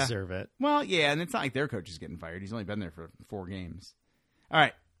 They deserve it. Well, yeah, and it's not like their coach is getting fired. He's only been there for 4 games. All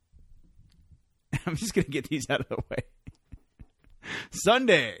right. I'm just going to get these out of the way.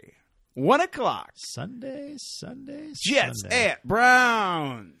 Sunday, 1:00. Sunday. Jets at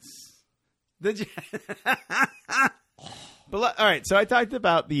Browns. All right, so I talked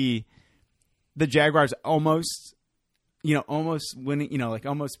about the Jaguars almost winning,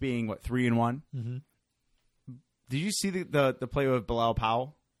 almost being 3-1. Mm-hmm. Did you see the play with Bilal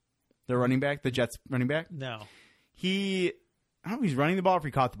Powell, the running back, the Jets running back? No. I don't know if he's running the ball or if he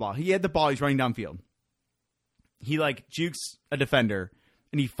caught the ball. He had the ball. He's running downfield. He jukes a defender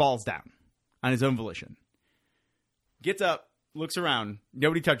and he falls down on his own volition. Gets up, looks around.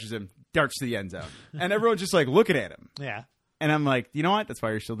 Nobody touches him. Darts to the end zone. And everyone's just looking at him. Yeah. And I'm like, you know what? That's why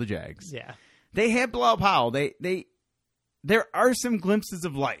you're still the Jags. Yeah. They had Bilal Powell. There are some glimpses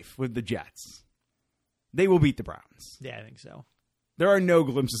of life with the Jets. They will beat the Browns. Yeah, I think so. There are no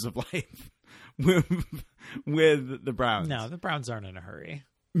glimpses of life with the Browns. No, the Browns aren't in a hurry.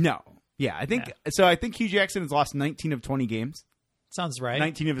 No. Yeah, I think so. I think Hugh Jackson has lost 19 of 20 games. Sounds right.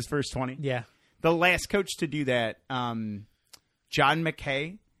 19 of his first 20. Yeah. The last coach to do that, John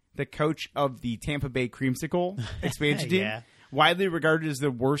McKay, the coach of the Tampa Bay Creamsicle expansion team, widely regarded as the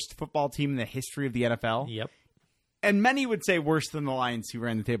worst football team in the history of the NFL. Yep. And many would say worse than the Lions, who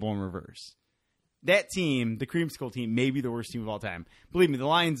ran the table in reverse. That team, the Creamsicle team, may be the worst team of all time. Believe me, the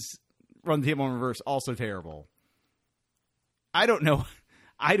Lions run the table in reverse, also terrible. I don't know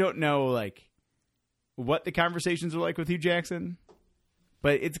what the conversations are like with Hugh Jackson,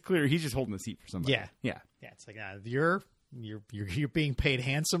 but it's clear he's just holding the seat for somebody. Yeah. It's like you're being paid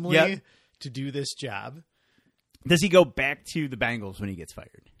handsomely to do this job. Does he go back to the Bengals when he gets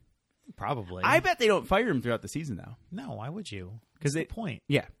fired? Probably. I bet they don't fire him throughout the season though. No, why would you? Because the point.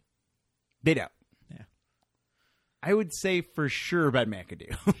 Yeah, they don't. Yeah, I would say for sure Ben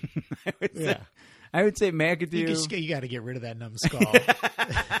McAdoo. I would say McAdoo. You got to get rid of that numbskull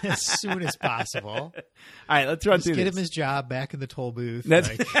as soon as possible. All right, let's run through this. Get him his job back in the toll booth.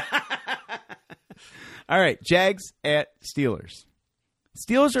 All right, Jags at Steelers.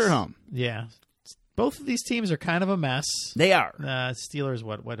 Steelers are at home. Yeah. Both of these teams are kind of a mess. They are. Steelers,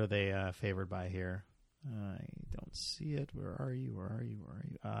 what are they favored by here? I don't see it. Where are you?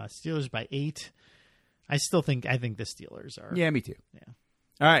 Steelers by 8. I think the Steelers are. Yeah, me too. Yeah.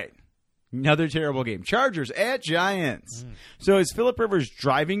 All right. Another terrible game. Chargers at Giants. So is Phillip Rivers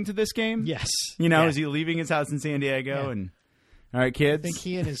driving to this game? Yes. Is he leaving his house in San Diego? Yeah. And all right, kids. I think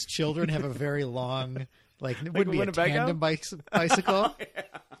he and his children have a very long, it wouldn't be a Winnebago? tandem bicycle. Yeah.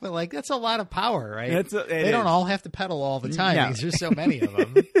 But that's a lot of power, right? They don't all have to pedal all the time. No. Because there's so many of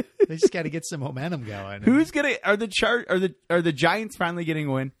them. They just got to get some momentum going. Who's gonna are the Giants finally getting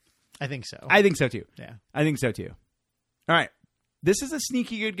a win? I think so. I think so too. Yeah. I think so too. All right. This is a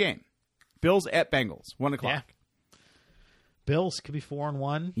sneaky good game. Bills at Bengals, 1:00. Yeah. Bills could be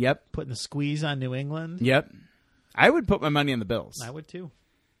 4-1. Yep. Putting a squeeze on New England. Yep. I would put my money on the Bills. I would too.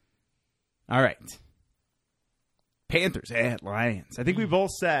 All right. Panthers at Lions. I think we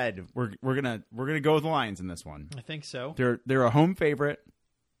both said we're gonna go with the Lions in this one. I think so. They're a home favorite.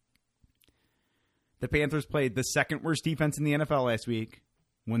 The Panthers played the second worst defense in the NFL last week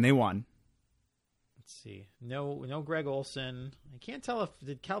when they won. Let's see. No Greg Olsen. I can't tell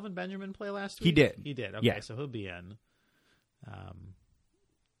did Calvin Benjamin play last week? He did. He did. Okay, yeah. So he'll be in.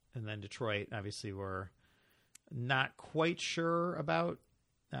 And then Detroit, obviously, we're not quite sure about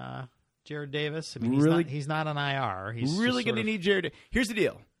Jared Davis. I mean, he's not on IR. He's really going to need Jared. Here's the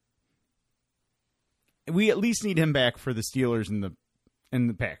deal. We at least need him back for the Steelers and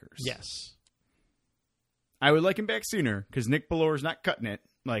the Packers. Yes. I would like him back sooner because Nick Bellor's not cutting it.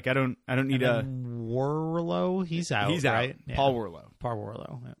 Like I don't need a Warlow. He's out. He's out. Right? Yeah. Paul Warlow.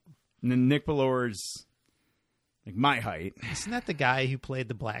 Yeah. And then Nick Bellor's like my height. Isn't that the guy who played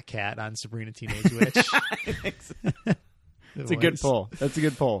the Black Cat on Sabrina Teenage Witch? I think so. That's a good pull. That's a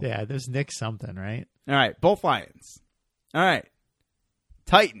good pull. Yeah, there's Nick something, right? All right, both Lions. All right.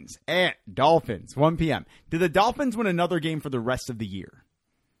 Titans at Dolphins, 1 p.m. Did the Dolphins win another game for the rest of the year?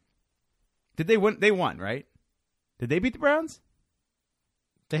 Did they win? They won, right? Did they beat the Browns?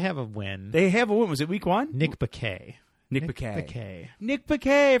 They have a win. They have a win. Was it week 1? Nick Bakay. Nick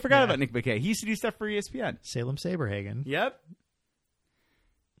Bakay. I forgot about Nick Bakay. He used to do stuff for ESPN. Salem Saberhagen. Yep.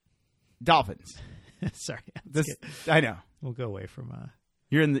 Dolphins. Sorry. I know. We'll go away from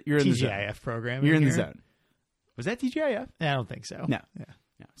you're in the TGIF zone. program. You're in the zone. Was that TGIF? I don't think so. No. Yeah.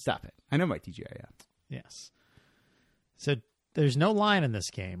 No. Stop it. I know my TGIF. Yes. So there's no line in this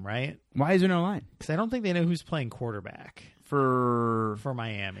game, right? Why is there no line? Because I don't think they know who's playing quarterback for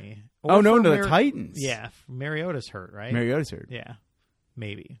Miami. Or the Titans. Yeah. Mariota's hurt, right? Mariota's hurt. Yeah.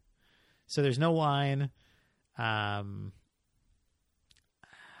 Maybe. So there's no line. Miami's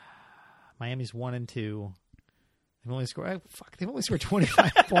 1-2. They've only scored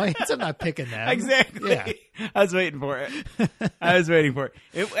 25 points. I'm not picking them. Exactly. Yeah. I was waiting for it.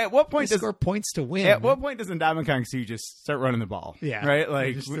 At what point they score points to win? At what point does Ndamukong Suh just start running the ball? Yeah. Right?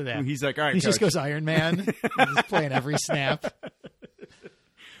 Like he's like, all right, he coach. just goes Iron Man. He's playing every snap.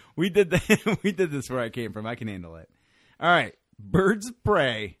 We did this where I came from. I can handle it. All right. Birds of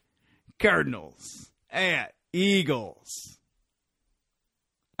Prey. Cardinals at Eagles.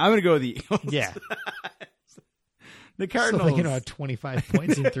 I'm going to go with the Eagles. Yeah. The Cardinals. Still thinking about 25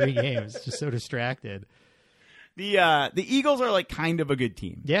 points in 3 games. Just so distracted. The Eagles are like kind of a good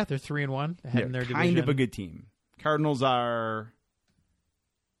team. Yeah, they're 3-1 ahead in their division. Kind of a good team. Cardinals are.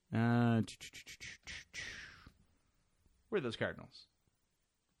 Where are those Cardinals?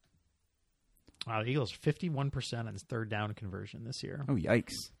 Wow, the Eagles are 51% on third down conversion this year. Oh,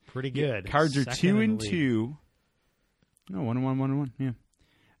 yikes. Pretty good. Cards are 2-2. No, 1-1. Yeah.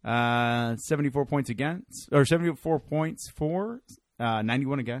 74 points against, or 74 points for,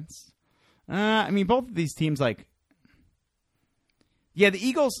 91 against. I mean, both of these teams, the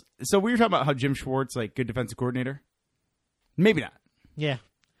Eagles. So we were talking about how Jim Schwartz, good defensive coordinator. Maybe not. Yeah.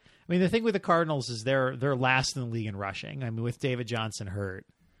 I mean, the thing with the Cardinals is they're last in the league in rushing. I mean, with David Johnson hurt.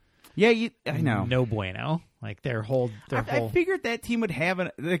 Yeah, I know. No bueno. I figured that team would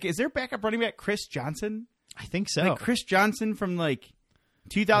have is their backup running back Chris Johnson? I think so. Chris Johnson from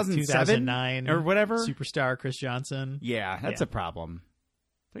 2007 2009 or whatever. Superstar Chris Johnson. Yeah, that's a problem.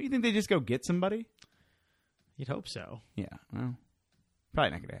 Don't you think they just go get somebody? You'd hope so. Yeah, well,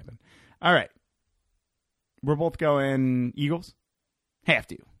 probably not going to happen. All right. We're both going Eagles? Have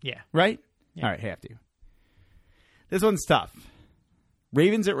to. Yeah. Right? Yeah. All right, have to. This one's tough.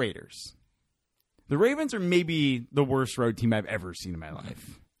 Ravens at Raiders. The Ravens are maybe the worst road team I've ever seen in my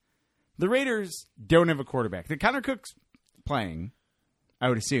life. The Raiders don't have a quarterback. The Connor Cook's playing, I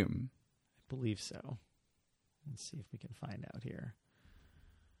would assume. I believe so. Let's see if we can find out here.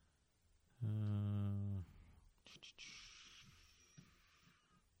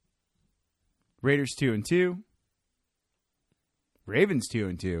 Raiders 2-2. Ravens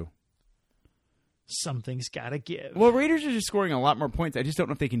 2-2. Something's got to give. Well, Raiders are just scoring a lot more points. I just don't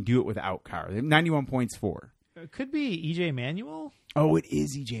know if they can do it without Carr. They have 91 points for. It could be E.J. Manuel. Oh, it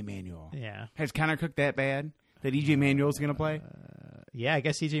is E.J. Manuel. Yeah. Has Connor Cook that bad that E.J. Manuel's going to play? Yeah, I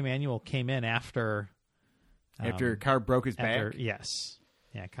guess E.J. Manuel came in after Carr broke his back. Yes.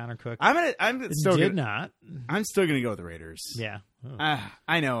 Yeah, Connor Cook. I'm still did not. I'm still going to go with the Raiders. Yeah.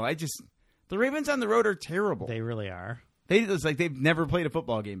 I know. The Ravens on the road are terrible. They really are. It's like they've never played a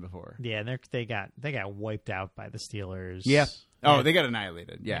football game before. Yeah, and they got wiped out by the Steelers. Yeah. Oh, they got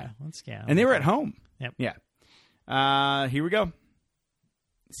annihilated. Yeah. And they were at home. Yep. Yeah. Here we go.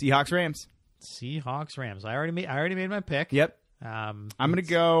 Seahawks Rams. Seahawks Rams. I already made my pick. Yep. I'm gonna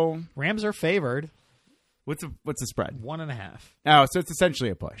go. Rams are favored. What's the spread? 1.5. Oh, so it's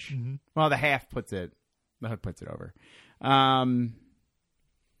essentially a push. Mm-hmm. Well, the hook puts it over. I'm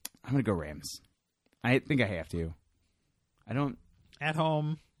gonna go Rams. I think I have to. I don't. At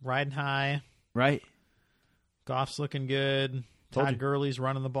home, riding high. Right. Goff's looking good. Todd Gurley's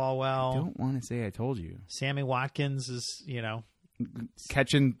running the ball well. I don't want to say I told you. Sammy Watkins is,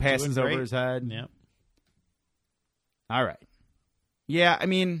 catching passes over his head. Yep. All right. Yeah, I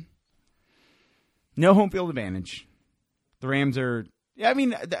mean, no home field advantage. The Rams are. Yeah, I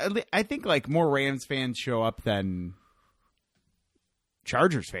mean, I think like more Rams fans show up than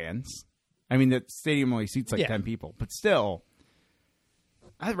Chargers fans. I mean, the stadium only seats like 10 people, but still,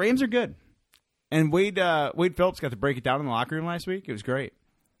 the Rams are good. And Wade Phillips got to break it down in the locker room last week. It was great.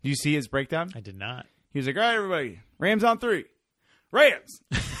 Did you see his breakdown? I did not. He was like, all right, everybody, Rams on 3. Rams!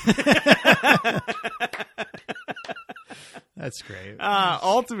 That's great.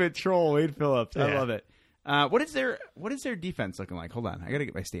 Ultimate troll, Wade Phillips. I love it. What is their defense looking like? Hold on. I got to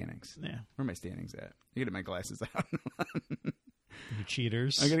get my standings. Yeah. Where are my standings at? I got to get my glasses out. You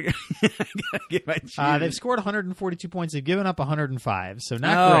cheaters. I gotta get my cheaters. They've scored 142 points. They've given up 105, so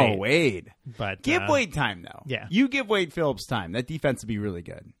not great. Oh, Wade. But give Wade time, though. Yeah. You give Wade Phillips time. That defense would be really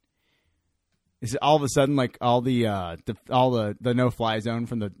good. Is it all of a sudden like all the no-fly zone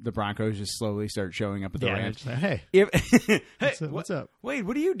from the Broncos just slowly start showing up at the Rams? Hey. What's up? Wade,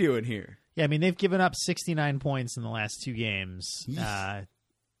 what are you doing here? Yeah, I mean, they've given up 69 points in the last 2 games.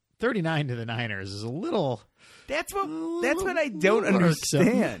 39 to the Niners is a little... That's what I don't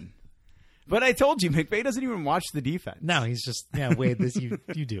understand. But I told you, McVay doesn't even watch the defense. No, he's just Wade. This you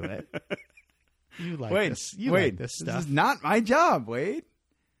do it. You like Wade, this. You Wade, like this stuff. This is not my job, Wade.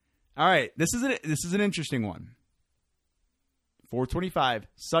 All right, this is an interesting one. 4:25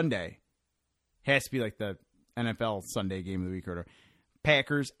 Sunday has to be like the NFL Sunday game of the week or whatever.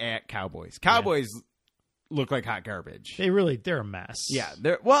 Packers at Cowboys. Cowboys look like hot garbage. They're a mess. Yeah,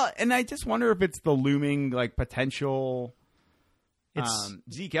 and I just wonder if it's the looming like potential.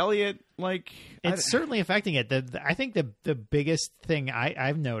 Zeke Elliott, like it's certainly affecting it. I think the biggest thing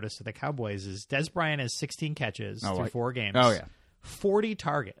I've noticed with the Cowboys is Des Bryant has 16 catches through 4 games. Oh yeah, 40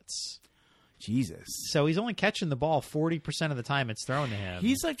 targets. Jesus. So he's only catching the ball 40% of the time it's thrown to him.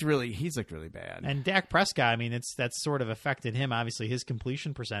 He's looked really bad. And Dak Prescott, I mean, that's sort of affected him. Obviously, his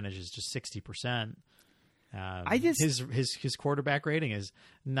completion percentage is just 60%. His quarterback rating is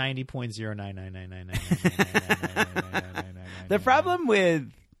 90.09999999999999. The problem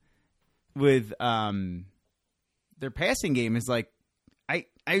with their passing game is like I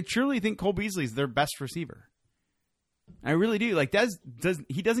truly think Cole Beasley is their best receiver. I really do. Like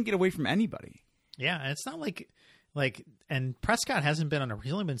he doesn't get away from anybody. Yeah, and it's not like and Prescott hasn't been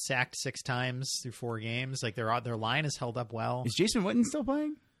he's only been sacked 6 times through 4 games. Like their line is held up well. Is Jason Witten still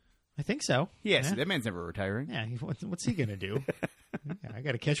playing? I think so. Yes, that man's never retiring. Yeah, what's he gonna do? I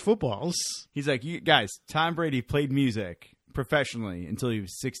got to catch footballs. He's like, you guys. Tom Brady played music professionally until he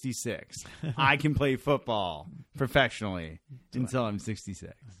was 66. I can play football professionally until I'm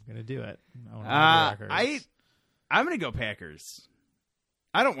 66. I'm gonna do it. I'm gonna go Packers.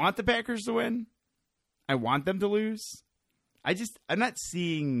 I don't want the Packers to win. I want them to lose. I'm not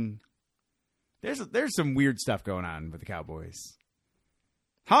seeing. There's some weird stuff going on with the Cowboys.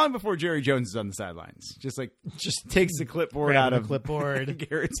 How long before Jerry Jones is on the sidelines? Just takes the clipboard out of the clipboard.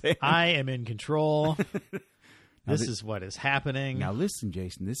 Garrett's hand. I am in control. This is what is happening. Now listen,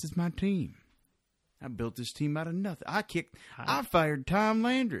 Jason. This is my team. I built this team out of nothing. I fired Tom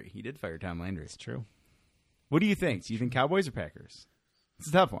Landry. He did fire Tom Landry. It's true. What do you think? Do you think Cowboys or Packers? It's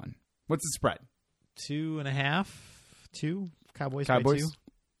a tough one. What's the spread? 2.5. 2. Cowboys. By 2.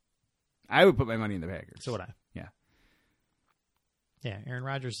 I would put my money in the Packers. So would I. Yeah. Yeah, Aaron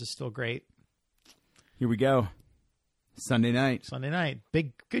Rodgers is still great. Here we go. Sunday night.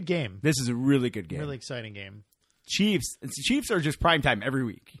 Good game. This is a really good game. Really exciting game. Chiefs are just primetime every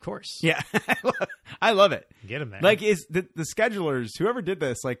week. Of course. Yeah. I love it. Get them there. Like, is the schedulers, whoever did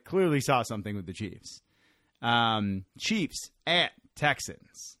this, like, clearly saw something with the Chiefs. Chiefs at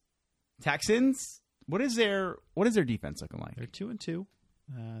Texans. Texans, what is their defense looking like? They're 2-2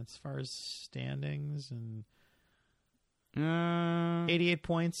 as far as standings, and 88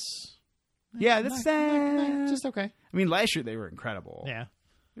 points. Yeah, that's just okay. I mean, last year they were incredible. Yeah.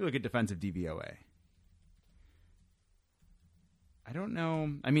 You look at defensive DVOA. I don't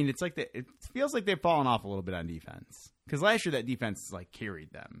know. I mean, it's like it feels like they've fallen off a little bit on defense, because last year that defense like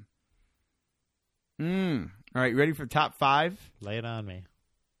carried them. All right, you ready for top 5? Lay it on me.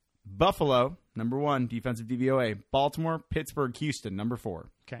 Buffalo, number 1, defensive DVOA. Baltimore, Pittsburgh, Houston, number 4.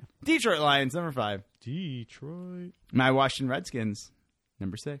 Okay. Detroit Lions, number 5. Detroit. My Washington Redskins,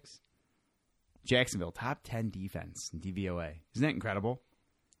 number 6. Jacksonville, top 10 defense in DVOA. Isn't that incredible?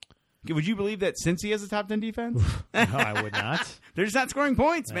 Would you believe that Cincy has a top 10 defense? No, I would not. They're just not scoring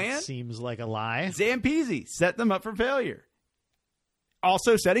points, That man. seems like a lie. Zampese set them up for failure.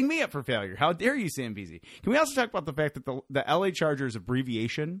 Also setting me up for failure. How dare you, Zampese? Can we also talk about the fact that the LA Chargers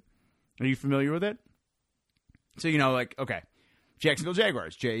abbreviation, are you familiar with it? So, like, okay, Jacksonville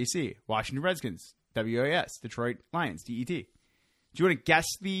Jaguars, JAC, Washington Redskins, WAS, Detroit Lions, DET. Do you want to guess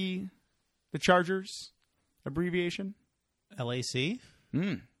the Chargers abbreviation? LAC?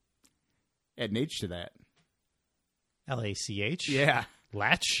 Add an H to that. LACH? Yeah.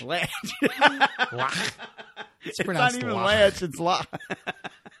 Latch? Latch. It's It's not pronounced even Lach. Latch, it's Lach.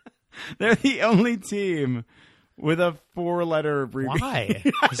 They're the only team with a 4-letter abbreviation. Why?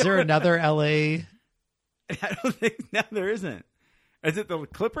 Is there another LA? I don't think, no, there isn't. Is it the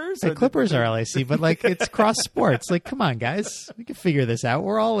Clippers? The Clippers are LAC, but like it's cross sports. Like, come on, guys. We can figure this out.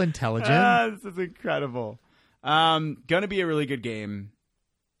 We're all intelligent. This is incredible. Gonna be a really good game.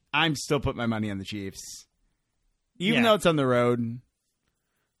 I'm still putting my money on the Chiefs. Even though it's on the road.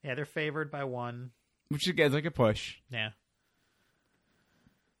 Yeah, they're favored by 1. Which is like a push. Yeah.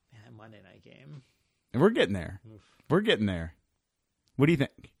 Man, that Monday night game. And we're getting there. Oof. We're getting there. What do you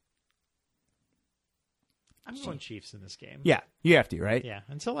think? I'm going Chiefs in this game. Yeah, you have to, right? Yeah,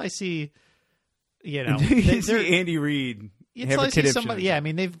 until I see, you see Andy Reid have until a I see conniption. somebody. Yeah, I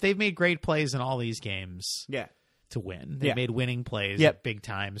mean they've made great plays in all these games. Yeah. To win, they made winning plays Yep. at big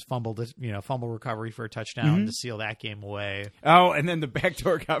times. Fumble recovery for a touchdown to seal that game away. Oh, and then the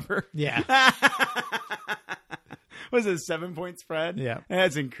backdoor cover. Yeah, Was it a 7-point spread? Yeah.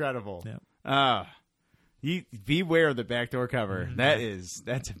 That's incredible. Yeah. You beware of the backdoor cover. That's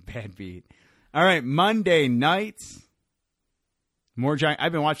a bad beat. All right, Monday night. More John.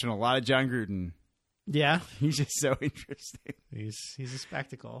 I've been watching a lot of John Gruden. yeah, He's just so interesting. he's a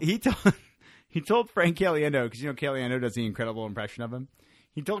spectacle. He told Frank Caliendo, because Caliendo does the incredible impression of him.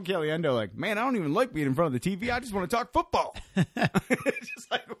 He told Caliendo, like, man, I don't even like being in front of the TV. I just want to talk football. It's just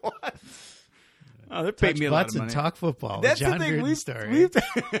like, what? Oh, they're paying me a lot of money. And talk football. That's John the thing. Gruden story.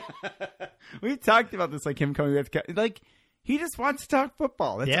 We've talked about this, like him coming with, like, he just wants to talk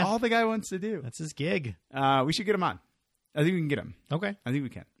football. That's all the guy wants to do. That's his gig. We should get him on. I think we can get him. Okay. I think we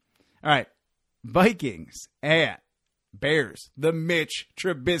can. All right. Vikings at Bears, the Mitch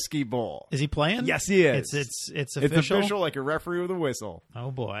Trubisky Bowl. Is he playing? Yes, he is. It's official. It's official, like a referee with a whistle. Oh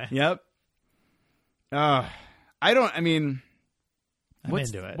boy. Yep. I'm into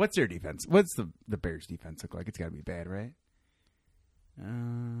it. What's their defense? What's the Bears defense look like? It's got to be bad, right?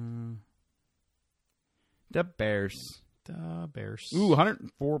 The Bears. The Bears. Ooh,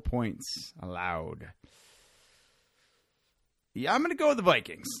 104 points allowed. Yeah, I'm going to go with the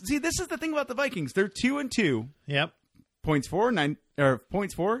Vikings. See, this is the thing about the Vikings. They're 2-2. Yep. Points for,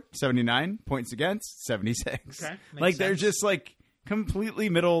 79. Points against, 76. Okay, like, they're sense. just, like, completely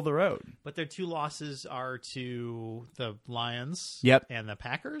middle of the road. But their 2 losses are to the Lions. Yep. And the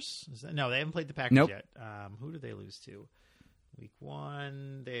Packers. No, they haven't played the Packers Nope. yet. Who did they lose to? Week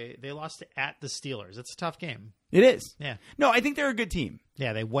 1, they lost at the Steelers. It's a tough game. It is. Yeah. No, I think they're a good team.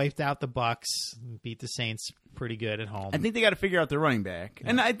 Yeah, they wiped out the Bucks, beat the Saints pretty good at home. I think they got to figure out their running back. Yeah.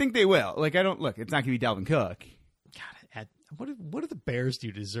 And I think they will. Like, it's not going to be Dalvin Cook. God, what do the Bears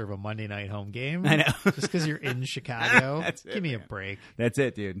do to deserve a Monday night home game? I know. Just because you're in Chicago? Give me a break. That's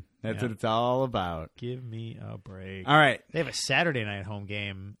it, dude. That's what it's all about. Give me a break. All right. They have a Saturday night home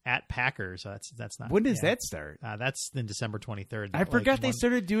game at Packers. So that's not. When does that start? That's then December 23rd. I forgot they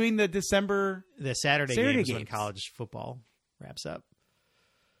started doing the Saturday games when college football wraps up.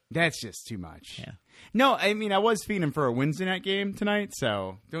 That's just too much. Yeah. No, I mean, I was feeding for a Wednesday night game tonight,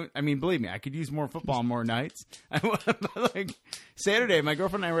 so believe me, I could use more football on more nights. Like Saturday, my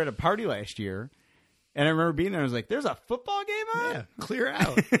girlfriend and I were at a party last year, and I remember being there. I was like, "There's a football game on." Yeah, clear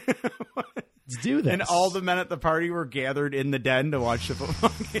out. Let's do this. And all the men at the party were gathered in the den to watch the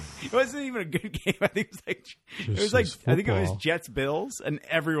football game. It wasn't even a good game. I think it was Jets Bills, and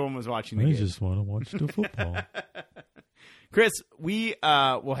everyone was watching the game. I just want to watch the football. Chris, we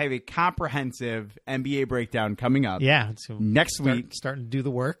will have a comprehensive NBA breakdown coming up. Yeah, next week. Starting to do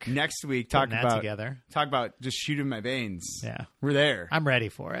the work. Next week, talk about just shooting my veins. Yeah, we're there. I'm ready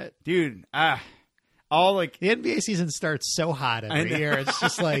for it, dude. All like the NBA season starts so hot every year. It's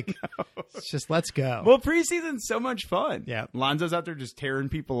just like, it's just let's go. Well, preseason's so much fun. Yeah, Lonzo's out there just tearing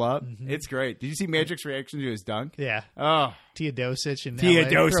people up. Mm-hmm. It's great. Did you see Magic's reaction to his dunk? Yeah. Oh, Teodosic and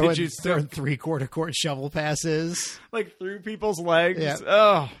throwing three-quarter court shovel passes like through people's legs. Yeah.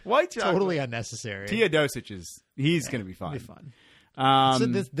 Oh, white chocolate. Totally unnecessary. Teodosic he's going to be fun. It'll be fun. So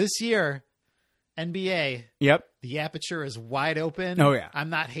this year, NBA. Yep. The aperture is wide open. Oh, yeah. I'm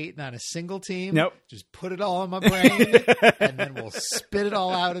not hating on a single team. Nope. Just put it all in my brain, and then we'll spit it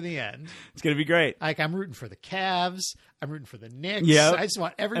all out in the end. It's going to be great. Like, I'm rooting for the Cavs. I'm rooting for the Knicks. Yep. I just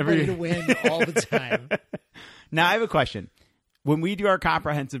want everybody to win all the time. Now, I have a question. When we do our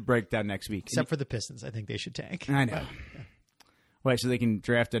comprehensive breakdown next week. Except for the Pistons. I think they should tank. I know. But, yeah. Wait, so they can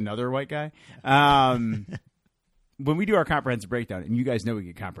draft another white guy? Yeah. When we do our comprehensive breakdown, and you guys know we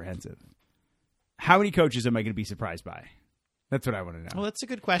get comprehensive, how many coaches am I going to be surprised by? That's what I want to know. Well, that's a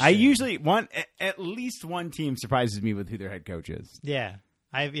good question. I usually at least one team surprises me with who their head coach is. Yeah.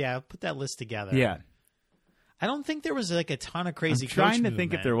 I'll put that list together. Yeah. I don't think there was like a ton of crazy I'm trying to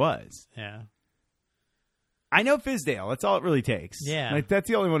think if there was. Yeah. I know Fizdale. That's all it really takes. Yeah. Like, that's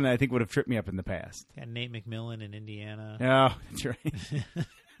the only one that I think would have tripped me up in the past. Got Nate McMillan in Indiana. Oh, that's right.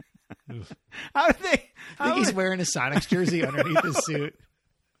 How did they? I think he's wearing a Sonics jersey underneath his suit.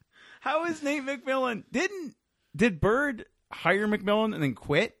 How is Nate McMillan? Did Bird hire McMillan and then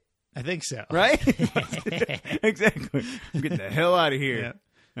quit? I think so. Right? Exactly. Get the hell out of here.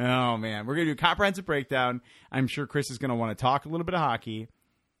 Yeah. Oh, man. We're going to do a comprehensive breakdown. I'm sure Chris is going to want to talk a little bit of hockey.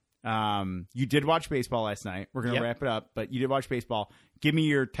 You did watch baseball last night. We're going to wrap it up, but you did watch baseball. Give me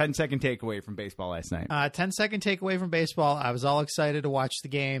your 10-second takeaway from baseball last night. 10-second takeaway from baseball. I was all excited to watch the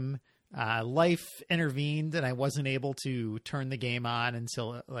game. Life intervened, and I wasn't able to turn the game on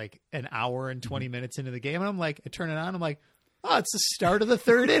until like an hour and 20 minutes into the game. And I'm like, I turn it on. I'm like, oh, it's the start of the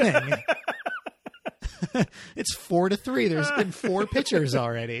third inning. It's 4-3. There's been 4 pitchers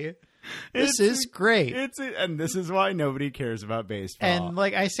already. This is great. And this is why nobody cares about baseball. And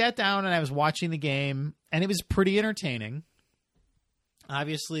like, I sat down and I was watching the game, and it was pretty entertaining.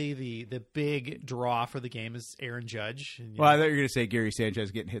 Obviously, the big draw for the game is Aaron Judge. And, I thought you were going to say Gary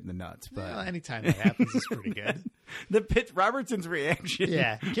Sanchez getting hit in the nuts. But anytime that happens is pretty good. Robertson's reaction.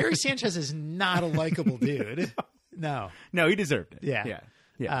 Yeah. Gary Sanchez is not a likable dude. No, he deserved it. Yeah.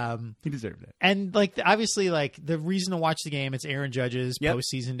 He deserved it. And like, obviously, like the reason to watch the game, it's Aaron Judge's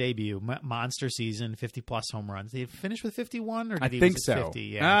postseason debut, monster season, 50+ home runs. Did he finish with 51 or did he think was so. 50?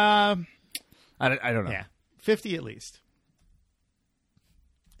 Yeah. I don't know. Yeah. 50 at least.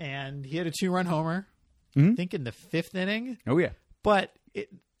 And he had a 2-run homer, I think in the 5th inning. Oh, yeah. But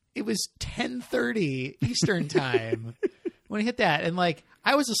it was 10:30 Eastern time when he hit that. And like,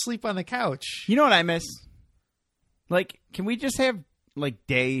 I was asleep on the couch. You know what I miss? Like, can we just have like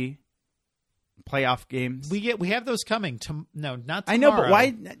day playoff games? We have those coming. No, not tomorrow. I know, but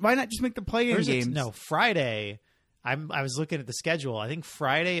why not just make the play-in games? No, Friday. I was looking at the schedule. I think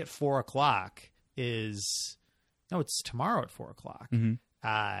Friday at 4:00 is. No, it's tomorrow at 4:00. Mm-hmm.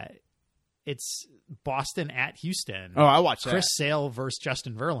 It's Boston at Houston. Oh, I watched that. Chris Sale versus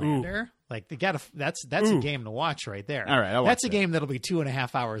Justin Verlander. Ooh. Like they got that's a game to watch right there. All right, that's a game that'll be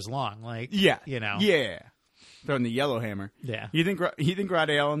 2.5 hours long. Like you know, throwing the yellow hammer. Yeah, you think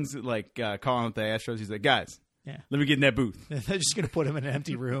Rod Allen's like calling up the Astros? He's like, guys, let me get in that booth. They're just gonna put him in an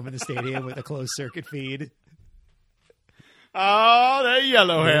empty room in the stadium with a closed circuit feed. Oh, that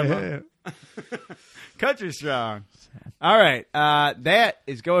yellow hammer. Country strong. All right. That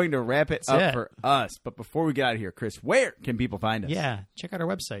is going to wrap it up for us. But before we get out of here, Chris, where can people find us? Yeah. Check out our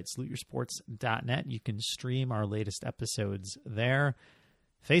website, saluteyoursports.net. You can stream our latest episodes there.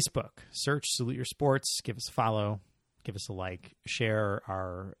 Facebook, search Salute Your Sports. Give us a follow. Give us a like. Share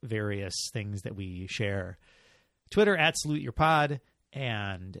our various things that we share. Twitter, @SaluteYourPod.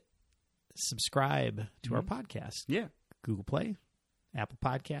 And subscribe to our podcast. Yeah. Google Play, Apple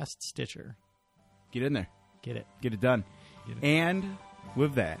Podcasts, Stitcher. Get in there. Get it. Get it done. And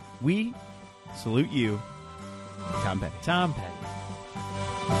with that, we salute you, Tom Petty. Tom Petty.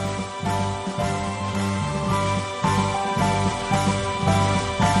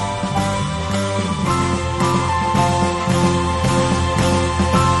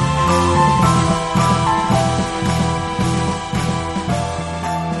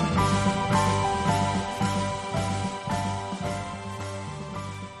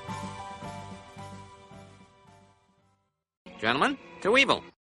 Gentlemen, to Weevil.